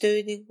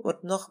ondersteuning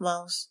wordt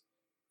nogmaals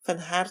van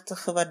harte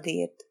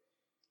gewaardeerd.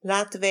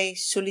 Laten wij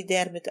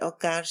solidair met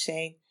elkaar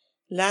zijn.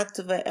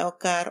 Laten we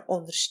elkaar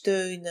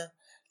ondersteunen.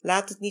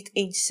 Laat het niet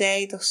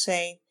eenzijdig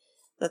zijn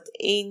dat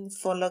één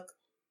volk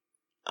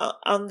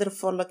ander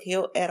volk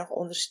heel erg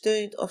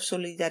ondersteunt of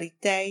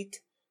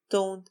solidariteit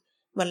toont,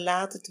 maar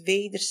laat het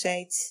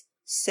wederzijds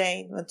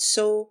zijn, want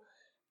zo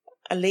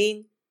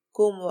alleen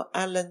komen we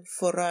allen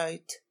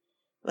vooruit,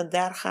 want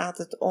daar gaat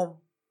het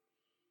om.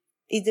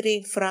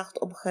 Iedereen vraagt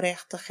om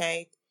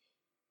gerechtigheid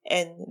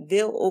en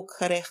wil ook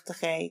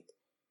gerechtigheid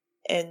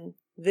en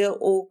wil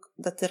ook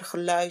dat er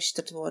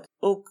geluisterd wordt,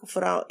 ook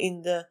vooral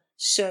in de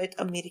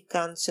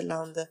Zuid-Amerikaanse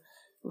landen,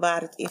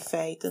 waar het in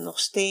feite nog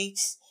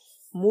steeds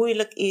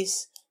moeilijk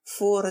is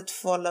voor het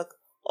volk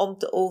om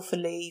te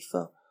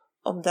overleven,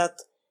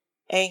 omdat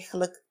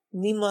eigenlijk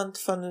niemand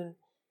van hun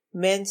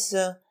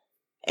mensen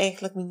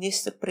eigenlijk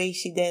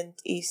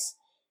minister-president is.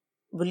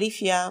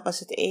 Bolivia was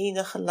het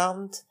enige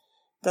land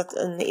dat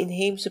een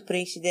inheemse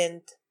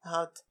president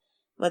had,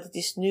 maar het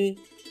is nu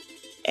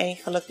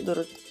eigenlijk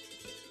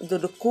door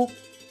de coup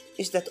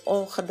is dat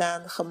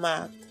ongedaan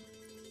gemaakt.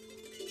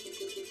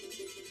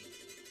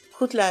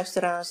 Goed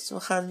luisteraars, we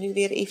gaan nu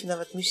weer even naar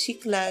wat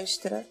muziek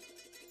luisteren.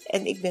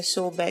 En ik ben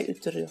zo bij u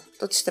terug.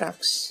 Tot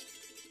straks.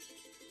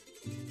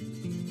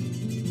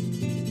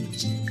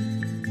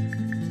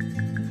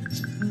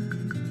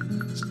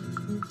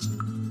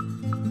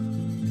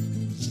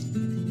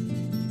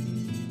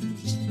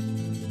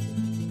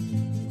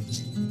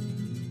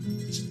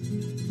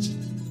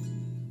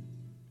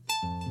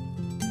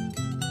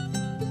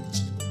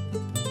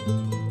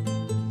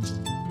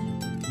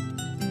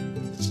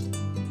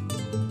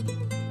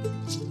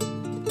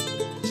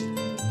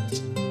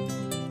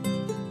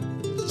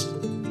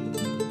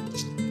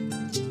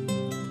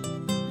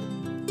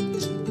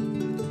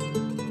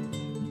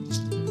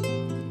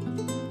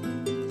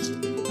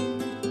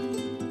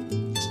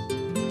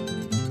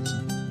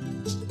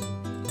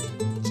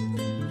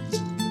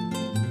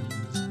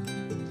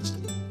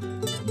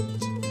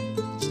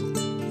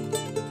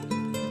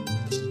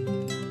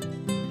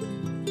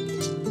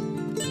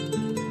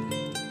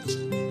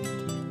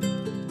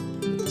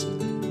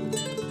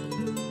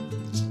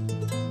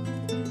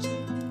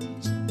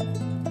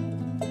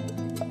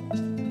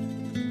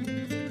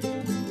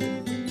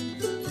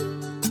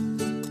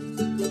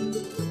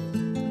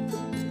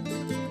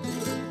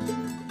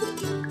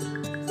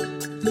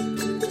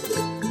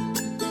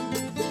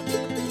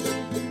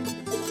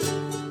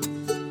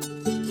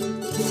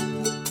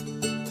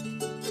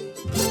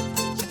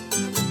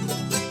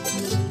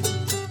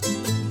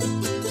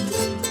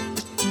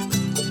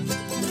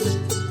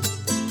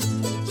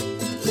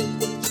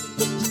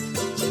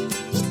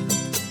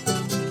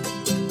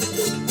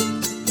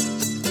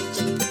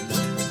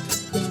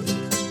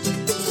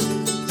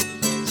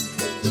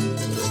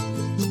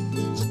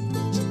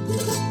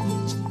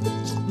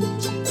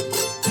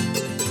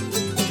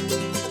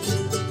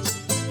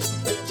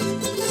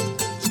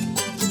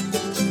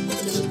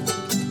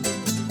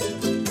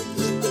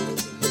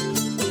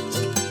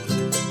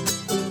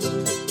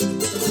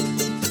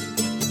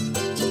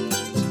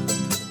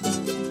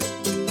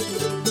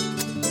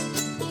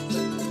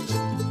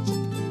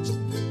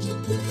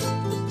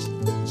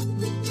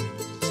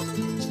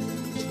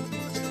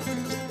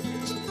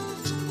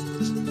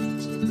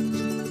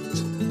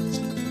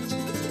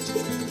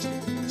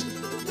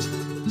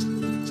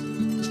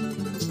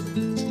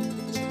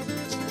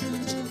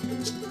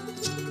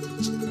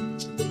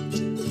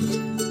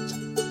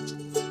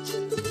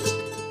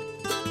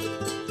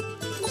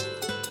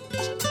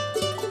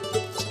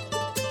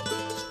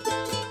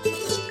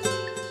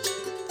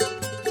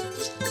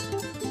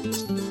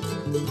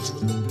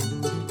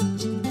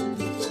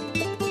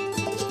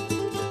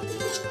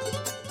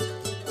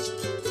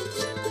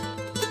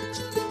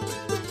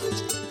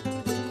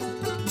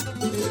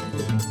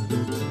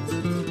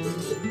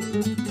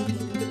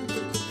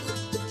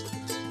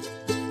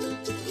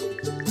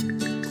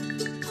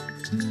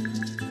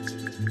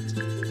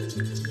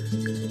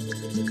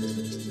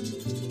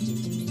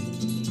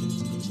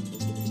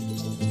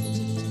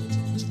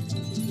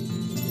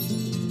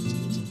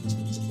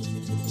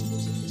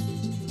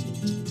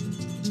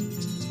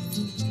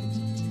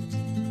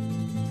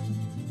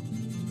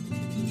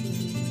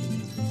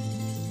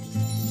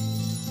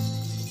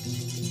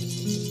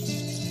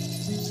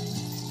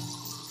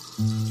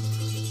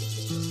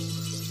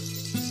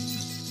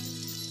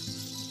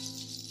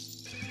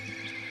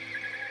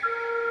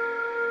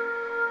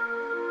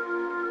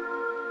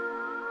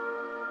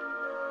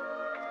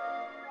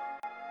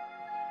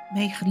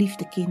 Mijn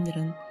geliefde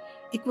kinderen,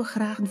 ik wil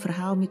graag een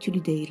verhaal met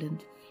jullie delen.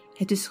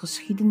 Het is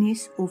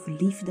geschiedenis over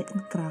liefde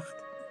en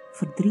kracht,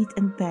 verdriet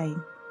en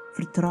pijn,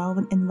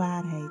 vertrouwen en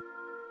waarheid.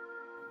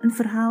 Een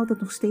verhaal dat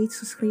nog steeds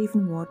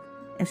geschreven wordt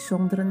en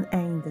zonder een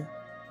einde.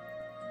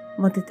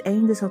 Want het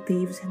einde zal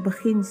tevens het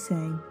begin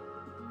zijn.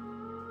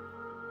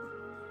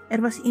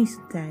 Er was eens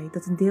een tijd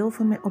dat een deel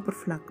van mijn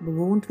oppervlak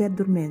bewoond werd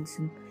door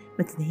mensen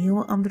met een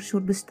heel ander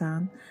soort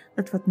bestaan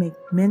dan wat mijn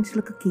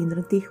menselijke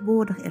kinderen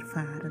tegenwoordig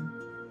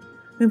ervaren.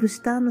 Hun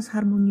bestaan was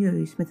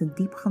harmonieus met een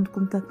diepgaand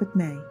contact met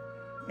mij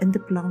en de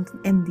planten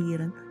en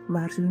dieren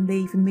waar ze hun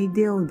leven mee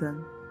deelden.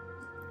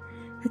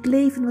 Het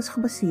leven was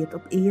gebaseerd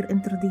op eer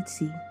en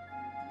traditie.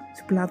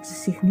 Ze plaatsten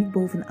zich niet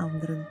boven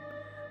anderen,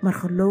 maar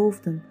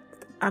geloofden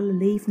dat alle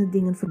levende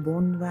dingen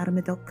verbonden waren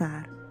met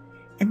elkaar.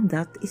 En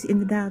dat is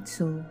inderdaad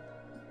zo.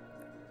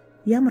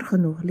 Jammer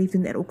genoeg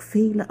leefden er ook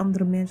vele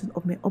andere mensen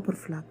op mijn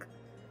oppervlak,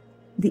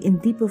 die in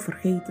diepe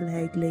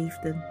vergetelheid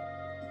leefden.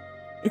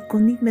 Ik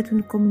kon niet met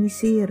hen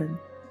communiceren,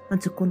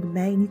 want ze konden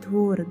mij niet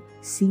horen,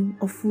 zien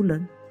of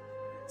voelen.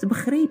 Ze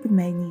begrepen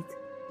mij niet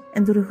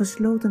en door hun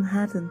gesloten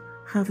harten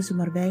gaven ze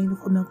maar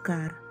weinig om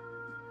elkaar.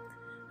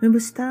 Hun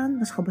bestaan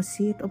was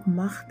gebaseerd op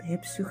macht,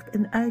 hebzucht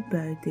en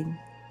uitbuiting.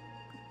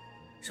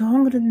 Ze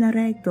hongerden naar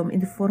rijkdom in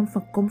de vorm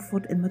van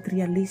comfort en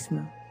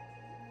materialisme.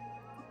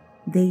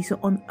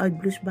 Deze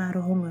onuitblusbare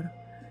honger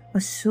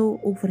was zo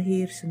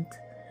overheersend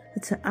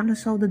dat ze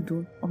alles zouden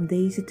doen om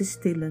deze te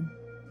stillen.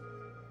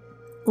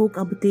 Ook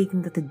al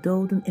betekende dat het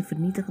doden en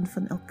vernietigen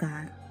van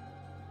elkaar.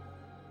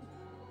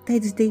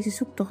 Tijdens deze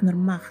zoektocht naar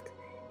macht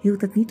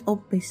hield het niet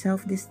op bij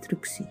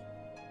zelfdestructie.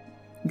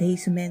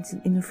 Deze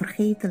mensen in hun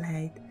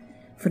vergetelheid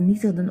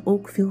vernietigden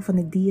ook veel van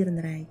het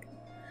dierenrijk.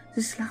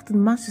 Ze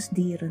slachten massas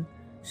dieren,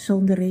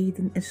 zonder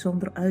reden en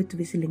zonder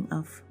uitwisseling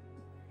af.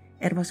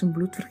 Er was een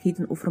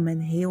bloedvergieten over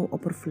mijn heel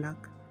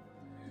oppervlak.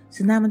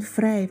 Ze namen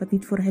vrij wat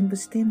niet voor hen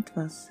bestemd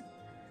was.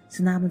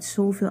 Ze namen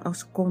zoveel als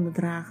ze konden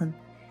dragen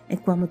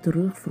en kwamen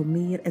terug voor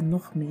meer en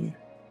nog meer.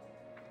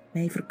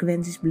 Mijn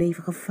frequenties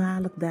bleven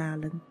gevaarlijk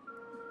dalen.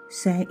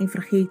 Zij in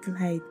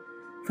vergetelheid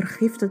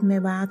vergiftigden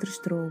mijn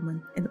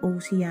waterstromen en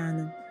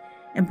oceanen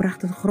en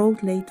brachten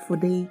groot leed voor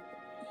de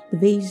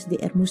wezens die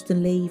er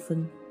moesten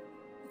leven.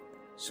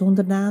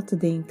 Zonder na te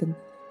denken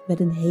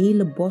werden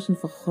hele bossen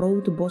van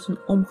grote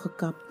bossen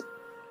omgekapt.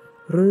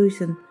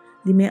 Reuzen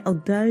die mij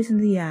al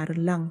duizenden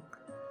jaren lang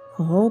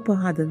geholpen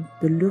hadden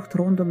de lucht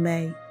rondom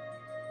mij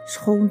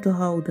schoon te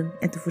houden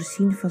en te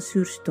voorzien van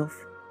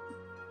zuurstof.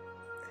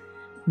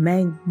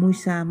 Mijn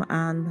moeizame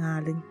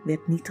aanhaling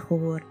werd niet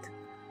gehoord.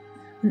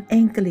 Een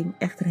enkeling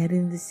echter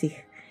herinnerde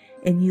zich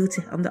en hield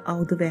zich aan de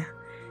oude weg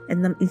en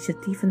nam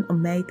initiatieven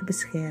om mij te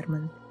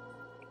beschermen.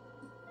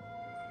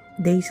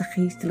 Deze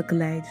geestelijke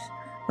leiders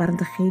waren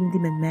degenen die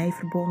met mij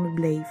verbonden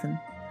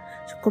bleven.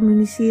 Ze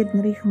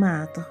communiceerden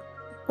regelmatig,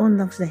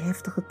 ondanks de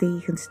heftige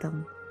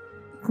tegenstand,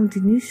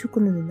 continu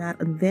zoekende naar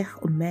een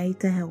weg om mij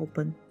te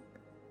helpen.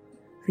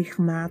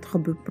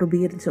 Regelmatig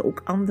probeerden ze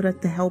ook anderen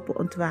te helpen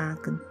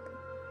ontwaken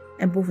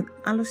en boven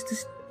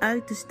alles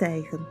uit te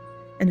stijgen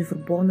en de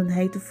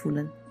verbondenheid te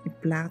voelen in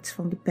plaats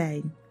van de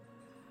pijn.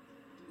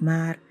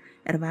 Maar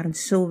er waren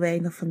zo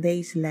weinig van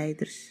deze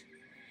leiders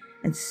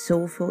en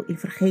zoveel in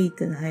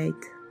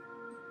vergetenheid.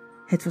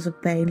 Het was een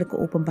pijnlijke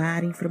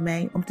openbaring voor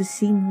mij om te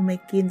zien hoe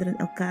mijn kinderen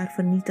elkaar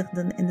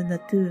vernietigden en de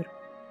natuur.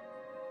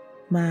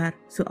 Maar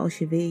zoals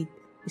je weet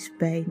is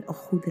pijn een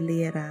goede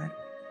leraar.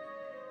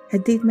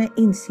 Het deed mij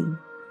inzien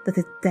dat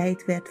het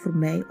tijd werd voor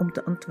mij om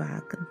te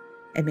ontwaken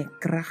en mijn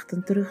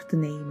krachten terug te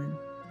nemen.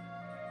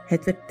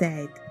 Het werd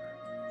tijd,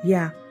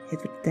 ja,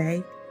 het werd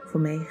tijd voor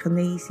mijn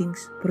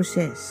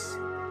genezingsproces.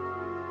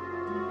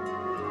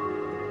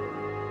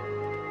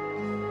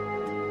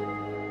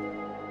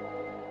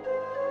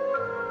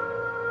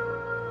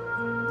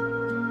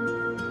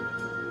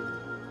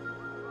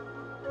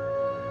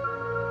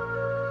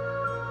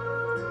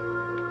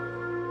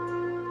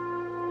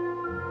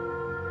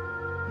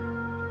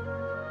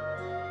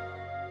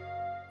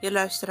 Je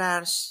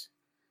luisteraars,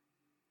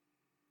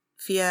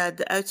 via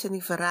de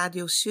uitzending van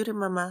radio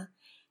SuriMama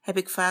heb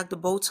ik vaak de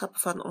boodschappen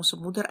van onze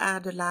moeder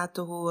aarde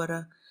laten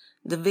horen,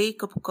 de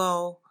wake-up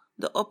call,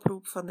 de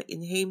oproep van de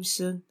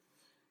inheemsen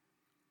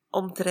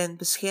omtrent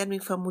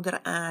bescherming van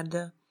moeder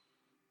aarde.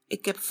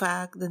 Ik heb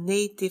vaak de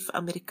native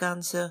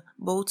Amerikaanse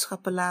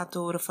boodschappen laten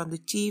horen van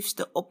de chiefs,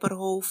 de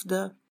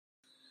opperhoofden,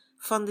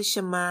 van de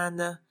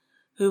shamanen,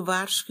 hun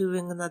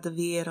waarschuwingen naar de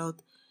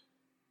wereld,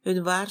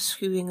 hun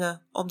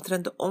waarschuwingen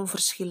omtrent de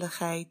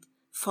onverschilligheid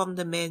van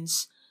de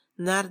mens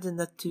naar de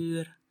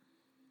natuur.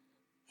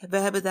 We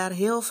hebben daar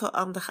heel veel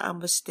aandacht aan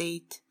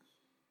besteed.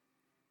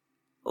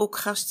 Ook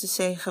gasten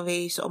zijn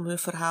geweest om hun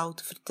verhaal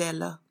te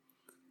vertellen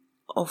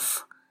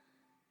of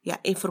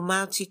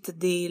informatie te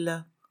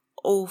delen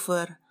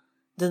over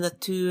de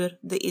natuur,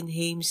 de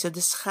inheemse,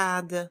 de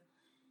schade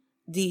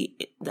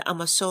die de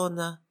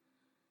Amazone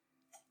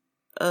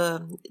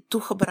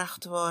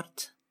toegebracht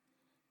wordt.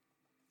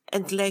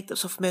 En het lijkt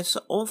alsof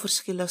mensen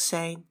onverschillig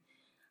zijn,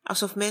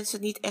 alsof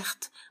mensen niet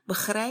echt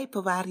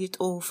begrijpen waar je het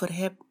over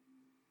hebt.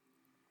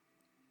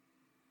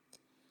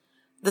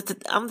 Dat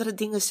het andere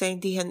dingen zijn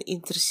die hen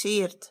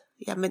interesseert.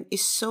 Ja, men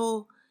is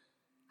zo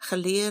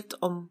geleerd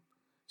om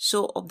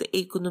zo op de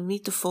economie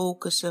te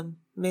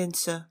focussen,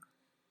 mensen.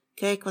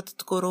 Kijk wat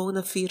het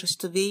coronavirus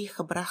teweeg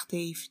gebracht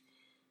heeft.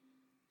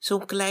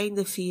 Zo'n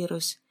kleine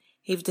virus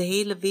heeft de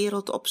hele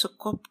wereld op zijn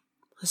kop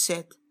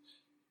gezet.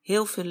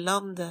 Heel veel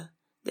landen,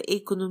 de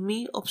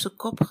economie op zijn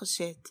kop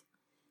gezet.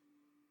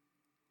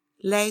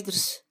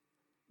 Leiders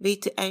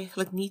weten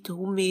eigenlijk niet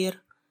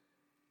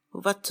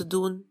wat te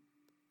doen,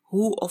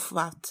 hoe of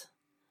wat.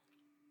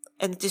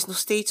 En het is nog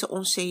steeds een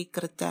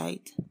onzekere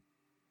tijd.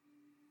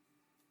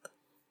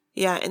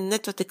 Ja, en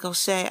net wat ik al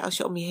zei, als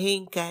je om je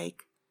heen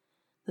kijkt,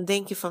 dan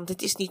denk je van,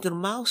 dit is niet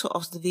normaal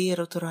zoals de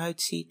wereld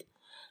eruit ziet.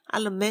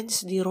 Alle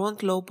mensen die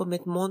rondlopen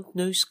met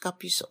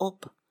mond-neuskapjes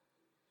op.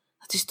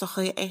 Het is toch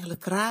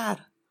eigenlijk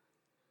raar.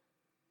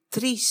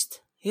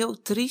 Triest,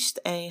 heel triest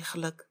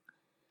eigenlijk.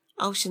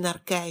 Als je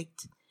naar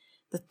kijkt.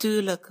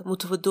 Natuurlijk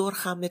moeten we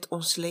doorgaan met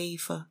ons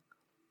leven.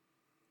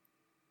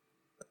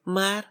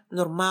 Maar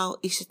normaal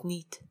is het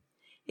niet.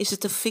 Is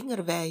het een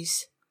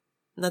vingerwijs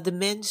naar de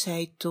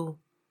mensheid toe.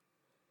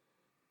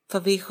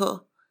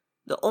 Vanwege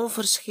de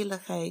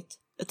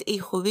onverschilligheid, het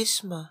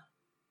egoïsme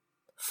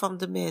van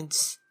de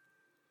mens.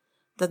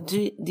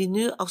 Die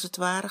nu als het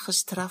ware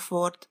gestraft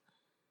wordt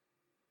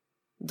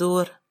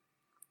door,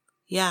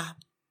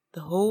 de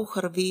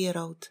hogere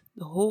wereld,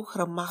 de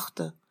hogere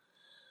machten,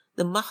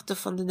 de machten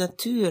van de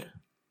natuur.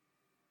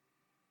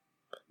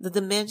 Dat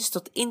de mens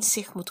tot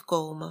inzicht moet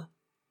komen.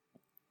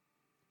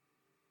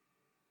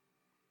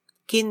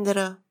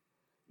 Kinderen,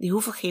 die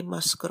hoeven geen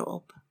masker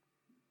op.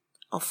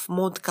 Of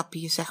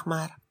mondkapje, zeg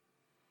maar.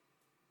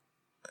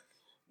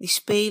 die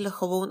spelen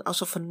gewoon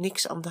alsof er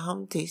niks aan de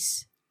hand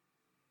is.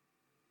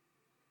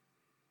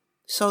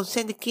 Zo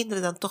zijn de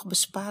kinderen dan toch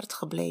bespaard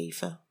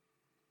gebleven.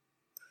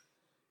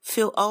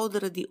 Veel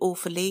ouderen die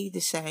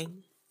overleden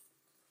zijn.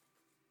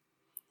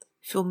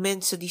 Veel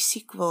mensen die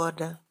ziek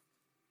worden.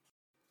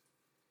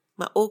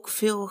 Maar ook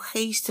veel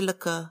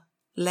geestelijke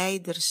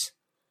leiders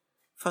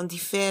van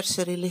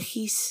diverse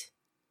religies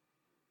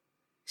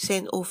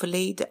zijn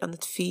overleden aan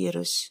het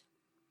virus.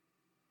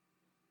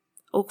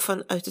 Ook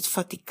vanuit het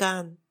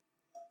Vaticaan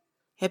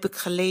heb ik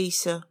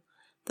gelezen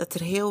dat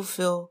er heel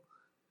veel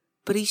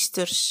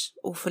priesters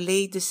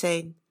overleden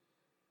zijn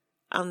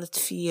aan het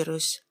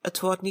virus. Het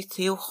wordt niet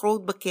heel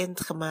groot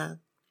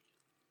bekendgemaakt.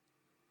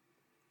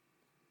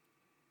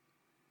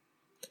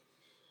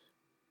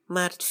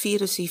 Maar het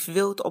virus heeft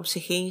wild om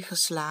zich heen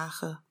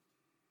geslagen.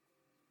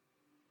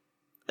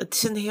 Het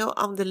is een heel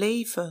ander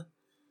leven.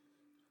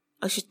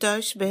 Als je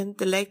thuis bent,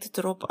 dan lijkt het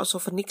erop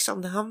alsof er niks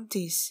aan de hand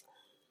is.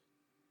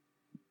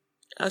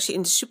 Als je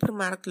in de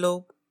supermarkt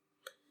loopt,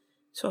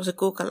 zoals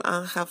ik ook al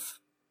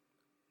aangaf,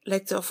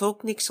 lijkt het alsof er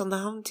ook niks aan de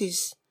hand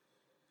is.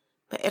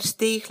 Maar er is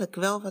degelijk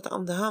wel wat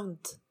aan de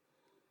hand.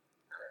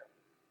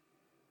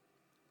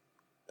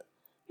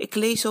 Ik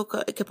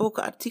heb ook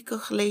een artikel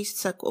gelezen,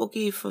 dat zal ik ook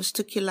even een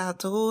stukje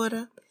laten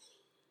horen.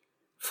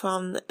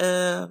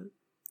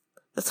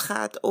 Dat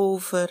gaat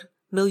over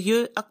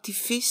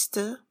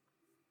milieuactivisten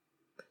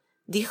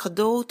die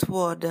gedood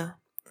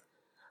worden,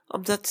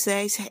 omdat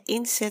zij zich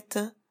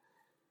inzetten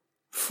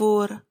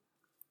voor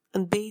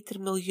een beter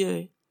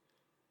milieu.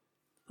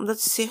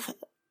 Omdat ze zich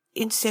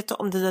inzetten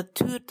om de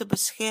natuur te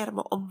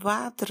beschermen, om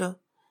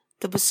wateren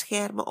te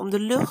beschermen, om de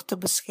lucht te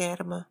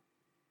beschermen.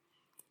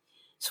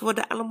 Ze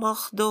worden allemaal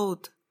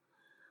gedood.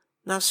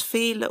 Naast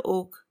velen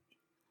ook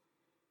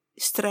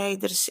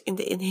strijders in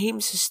de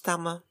inheemse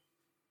stammen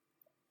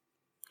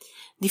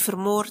die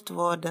vermoord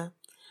worden.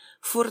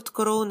 Voor het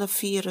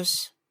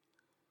coronavirus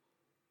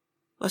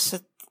was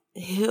het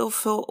heel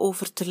veel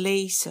over te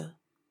lezen.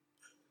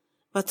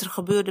 Wat er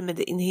gebeurde met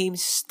de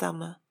inheemse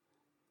stammen.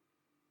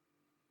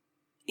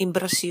 In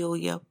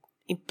Brazilië,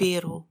 in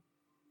Peru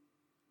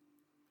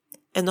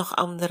en nog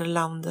andere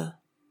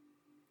landen.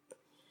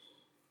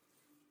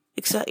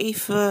 Ik zal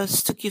even een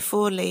stukje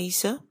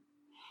voorlezen.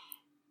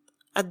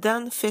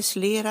 Adán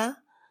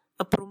Veslera,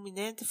 een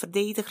prominente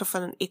verdediger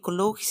van een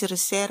ecologische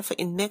reserve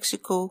in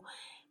Mexico,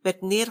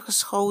 werd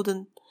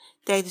neergeschoten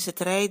tijdens het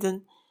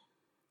rijden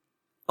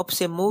op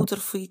zijn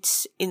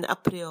motorfiets in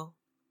april.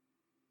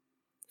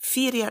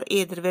 4 jaar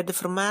eerder werd de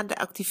vermaarde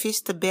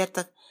activiste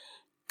Berta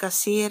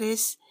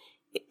Cáceres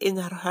in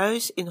haar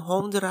huis in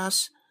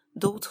Honduras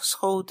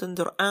doodgeschoten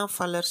door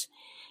aanvallers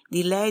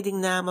die leiding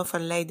namen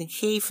van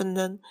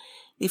leidinggevenden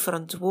die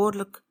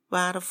verantwoordelijk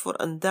waren voor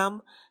een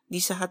dam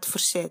die ze had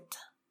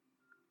verzet.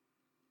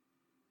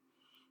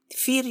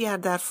 4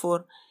 jaar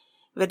daarvoor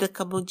werd de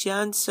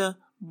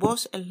Cambodjaanse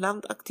bos- en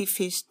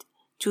landactivist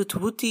Chut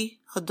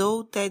Wuti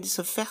gedood tijdens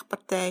een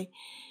vechtpartij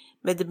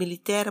met de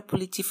militaire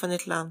politie van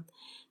het land,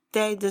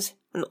 tijdens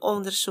een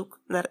onderzoek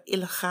naar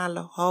illegale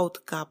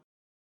houtkap.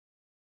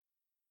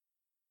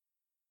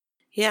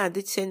 Ja,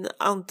 dit zijn een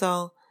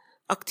aantal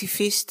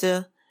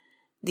activisten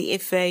die in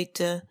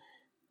feite,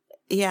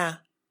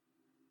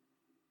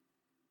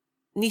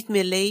 niet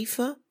meer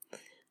leven,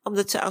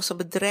 omdat ze als een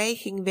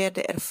bedreiging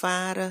werden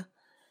ervaren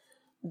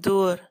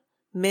door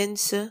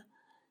mensen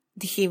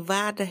die geen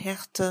waarde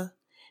hechten,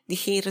 die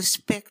geen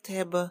respect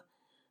hebben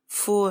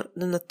voor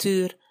de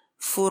natuur,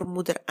 voor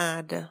moeder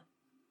aarde.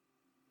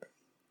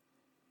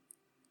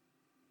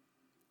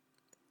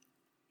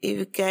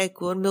 Even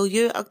kijken hoor,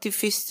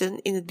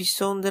 milieuactivisten in het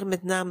bijzonder,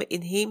 met name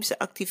inheemse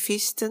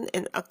activisten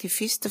en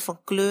activisten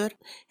van kleur,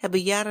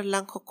 hebben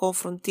jarenlang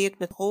geconfronteerd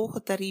met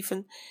hoge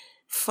tarieven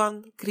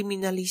van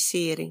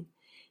criminalisering,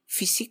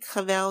 fysiek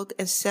geweld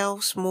en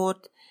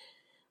zelfmoord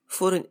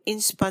voor hun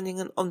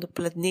inspanningen om de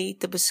planeet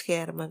te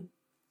beschermen.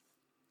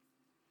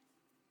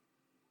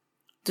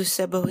 Dus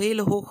ze hebben een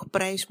hele hoge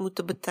prijs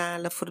moeten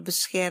betalen voor het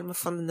beschermen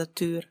van de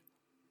natuur.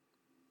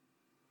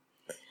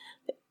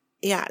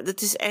 Ja,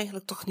 dat is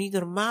eigenlijk toch niet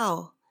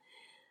normaal.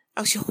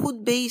 Als je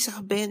goed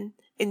bezig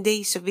bent in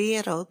deze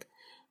wereld,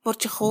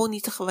 word je gewoon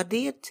niet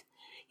gewaardeerd.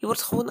 Je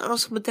wordt gewoon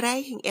als een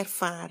bedreiging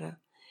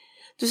ervaren.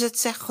 Dus het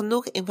zegt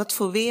genoeg in wat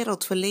voor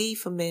wereld we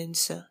leven,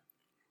 mensen.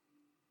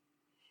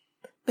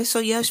 Men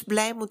zou juist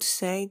blij moeten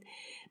zijn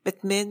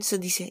met mensen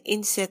die zich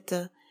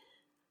inzetten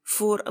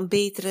voor een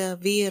betere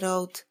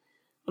wereld,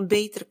 een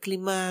beter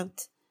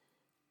klimaat,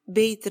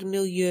 beter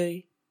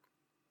milieu,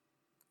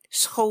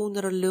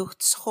 schonere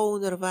lucht,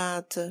 schoner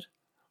water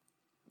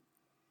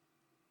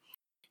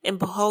en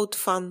behoud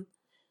van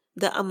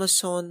de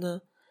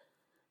Amazone,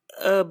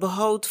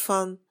 behoud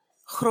van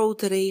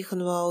grote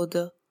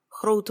regenwouden,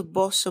 grote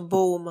bossen,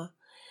 bomen.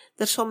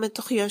 Daar zou men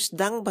toch juist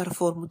dankbaar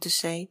voor moeten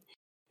zijn,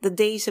 dat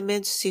deze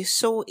mensen zich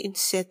zo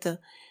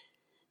inzetten,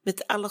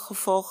 met alle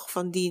gevolgen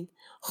van dien,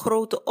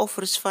 grote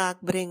offers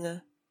vaak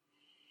brengen,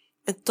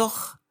 en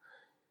toch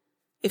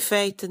in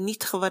feite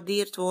niet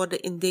gewaardeerd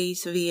worden in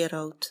deze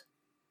wereld.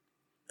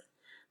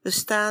 Er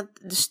staat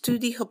de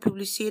studie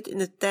gepubliceerd in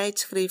het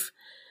tijdschrift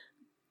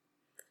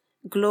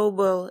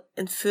Global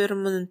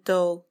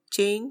Environmental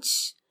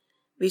Change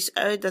wees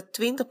uit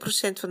dat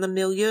 20% van de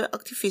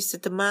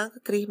milieuactivisten te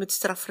maken kreeg met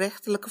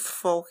strafrechtelijke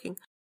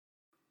vervolging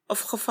of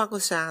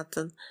gevangen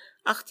zaten.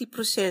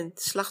 18%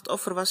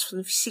 slachtoffer was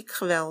van fysiek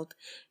geweld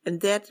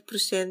en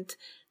 13%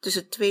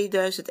 tussen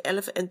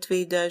 2011 en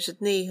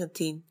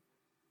 2019.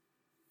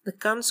 De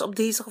kans op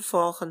deze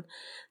gevolgen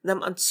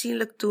nam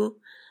aanzienlijk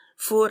toe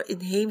voor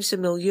inheemse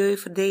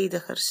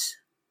milieuverdedigers.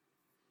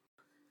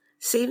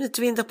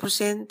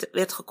 27%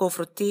 werd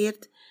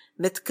geconfronteerd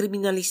met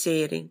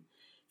criminalisering.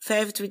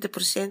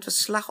 25%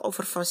 was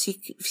slachtoffer van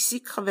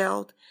fysiek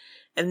geweld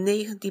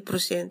en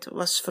 19%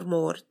 was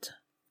vermoord.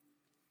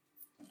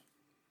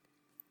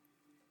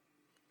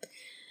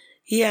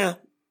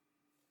 Ja,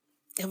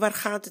 waar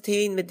gaat het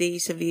heen met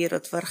deze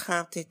wereld? Waar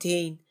gaat het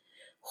heen?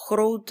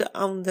 Grote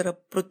andere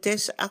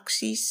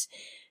protestacties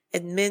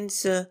en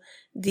mensen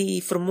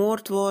die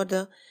vermoord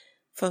worden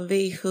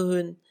vanwege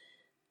hun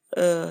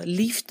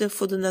liefde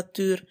voor de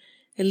natuur,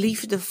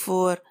 liefde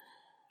voor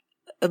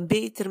een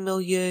beter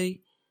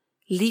milieu,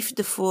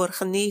 liefde voor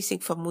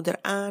genezing van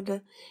moeder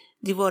aarde,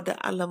 die worden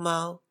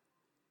allemaal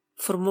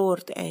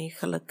vermoord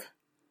eigenlijk.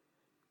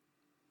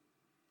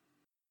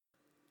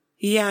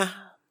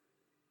 Ja,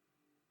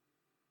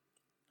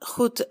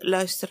 goed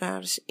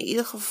luisteraars, in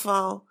ieder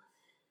geval,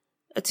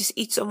 het is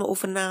iets om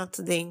over na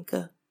te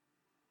denken.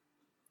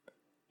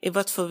 In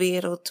wat voor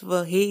wereld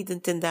we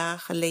heden ten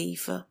dagen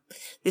leven.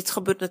 Dit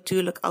gebeurt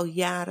natuurlijk al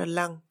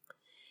jarenlang.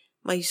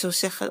 Maar je zou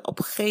zeggen, op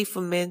een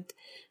gegeven moment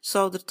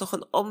zou er toch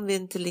een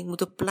omwenteling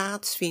moeten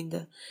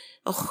plaatsvinden.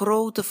 Een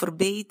grote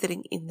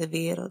verbetering in de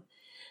wereld.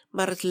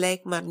 Maar het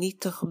lijkt maar niet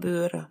te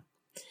gebeuren.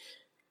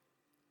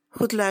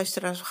 Goed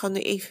luisteraars, we gaan nu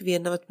even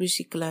weer naar wat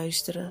muziek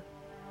luisteren.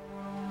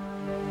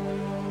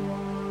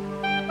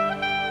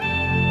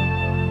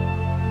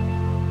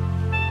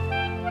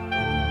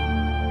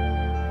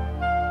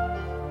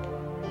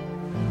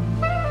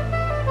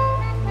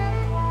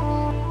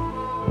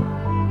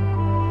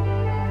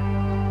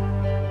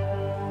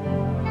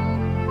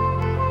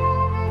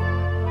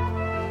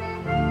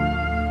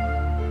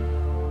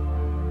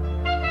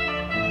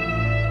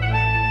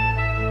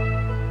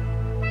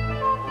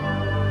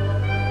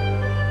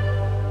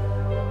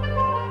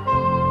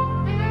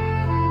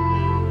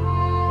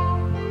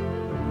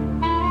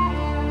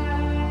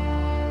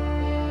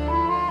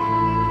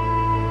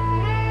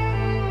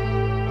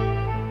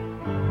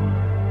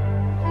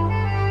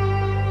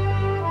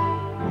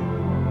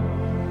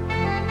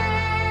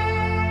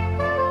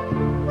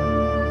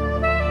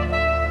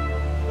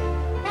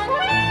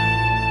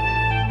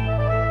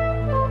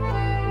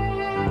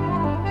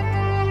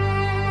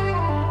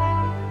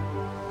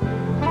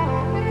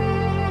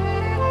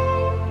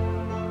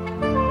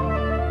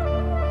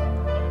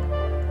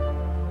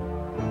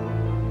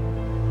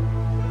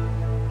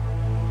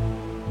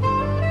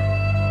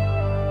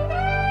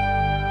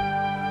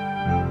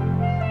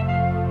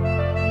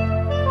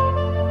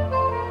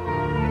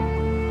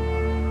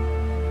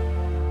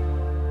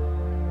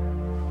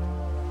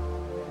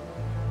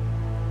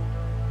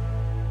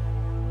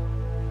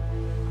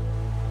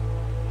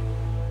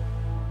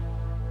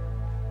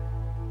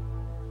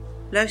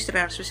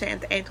 Luisteraars, we zijn aan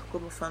het eind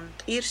gekomen van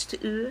het eerste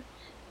uur.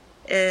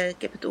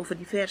 Ik heb het over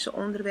diverse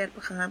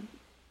onderwerpen gehad,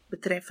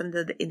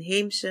 betreffende de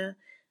inheemse,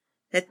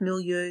 het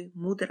milieu,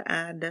 moeder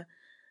aarde,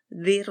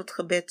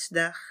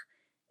 Wereldgebedsdag.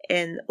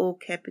 En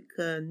ook heb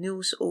ik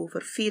nieuws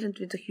over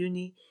 24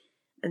 juni,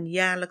 een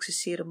jaarlijkse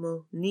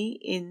ceremonie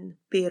in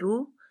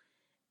Peru.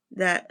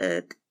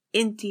 Het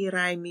Inti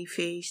Raymi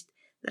feest.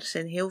 Er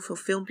zijn heel veel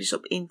filmpjes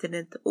op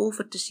internet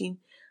over te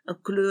zien.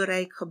 Een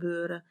kleurrijk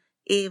gebeuren,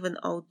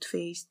 eeuwenoud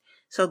feest.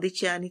 Zal dit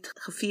jaar niet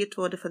gevierd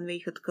worden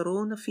vanwege het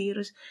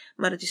coronavirus,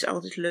 maar het is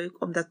altijd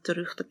leuk om dat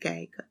terug te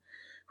kijken.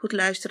 Goed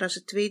luisteren,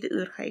 het tweede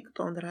uur ga ik het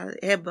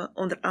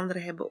onder andere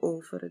hebben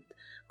over het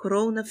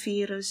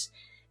coronavirus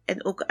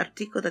en ook een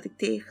artikel dat ik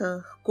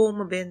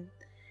tegengekomen ben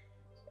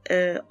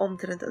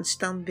omtrent een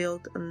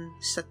standbeeld, een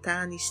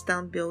satanisch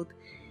standbeeld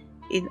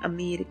in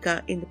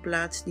Amerika in de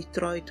plaats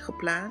Detroit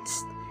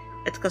geplaatst.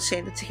 Het kan zijn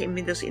dat het zich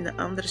inmiddels in een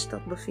andere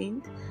stad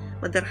bevindt,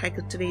 maar daar ga ik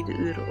het tweede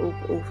uur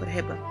ook over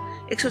hebben.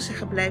 Ik zou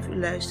zeggen, blijf u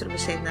luisteren, we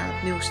zijn na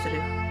het nieuws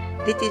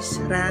terug. Dit is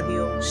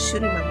Radio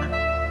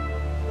SuriMama.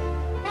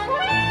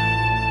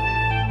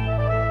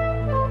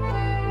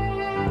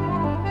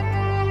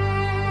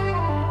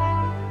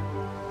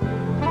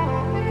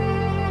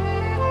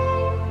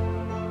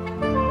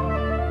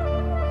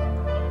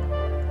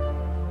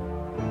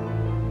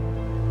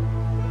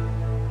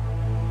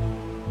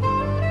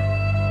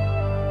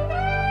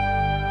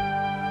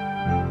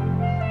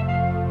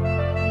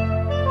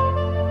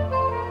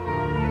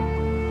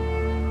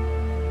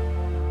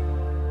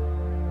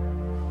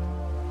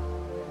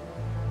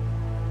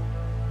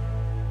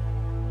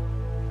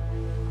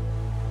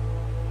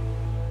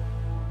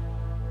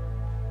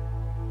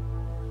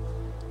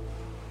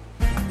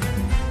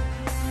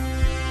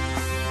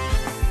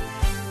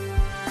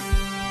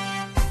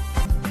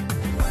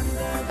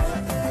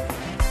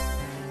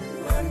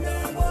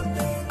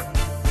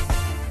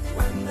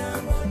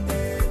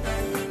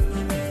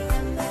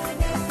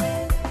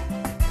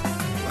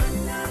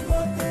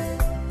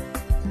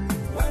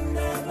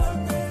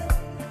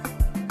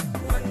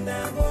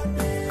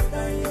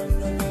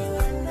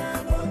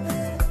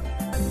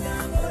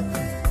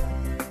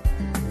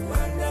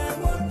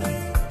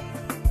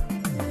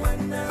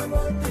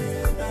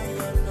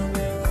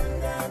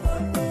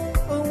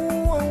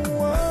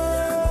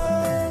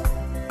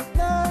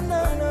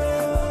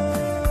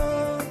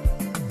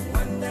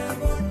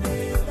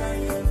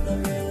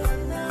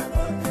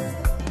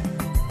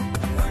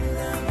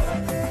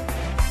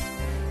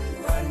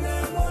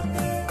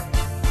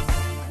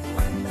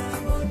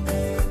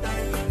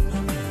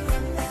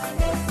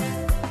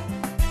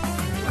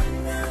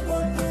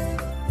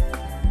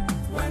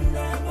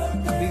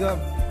 Big up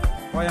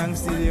Wayang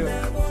Studio.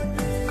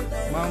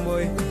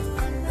 Mamboy.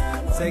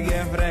 Segi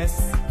en Fres.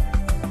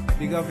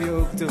 Big up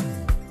you ook toe.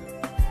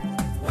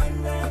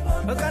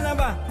 Wat kan dat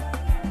ba?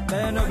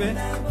 Ben je nog bij?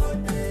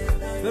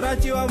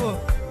 Dorachi wabo.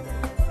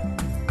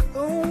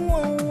 Oh,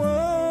 oh.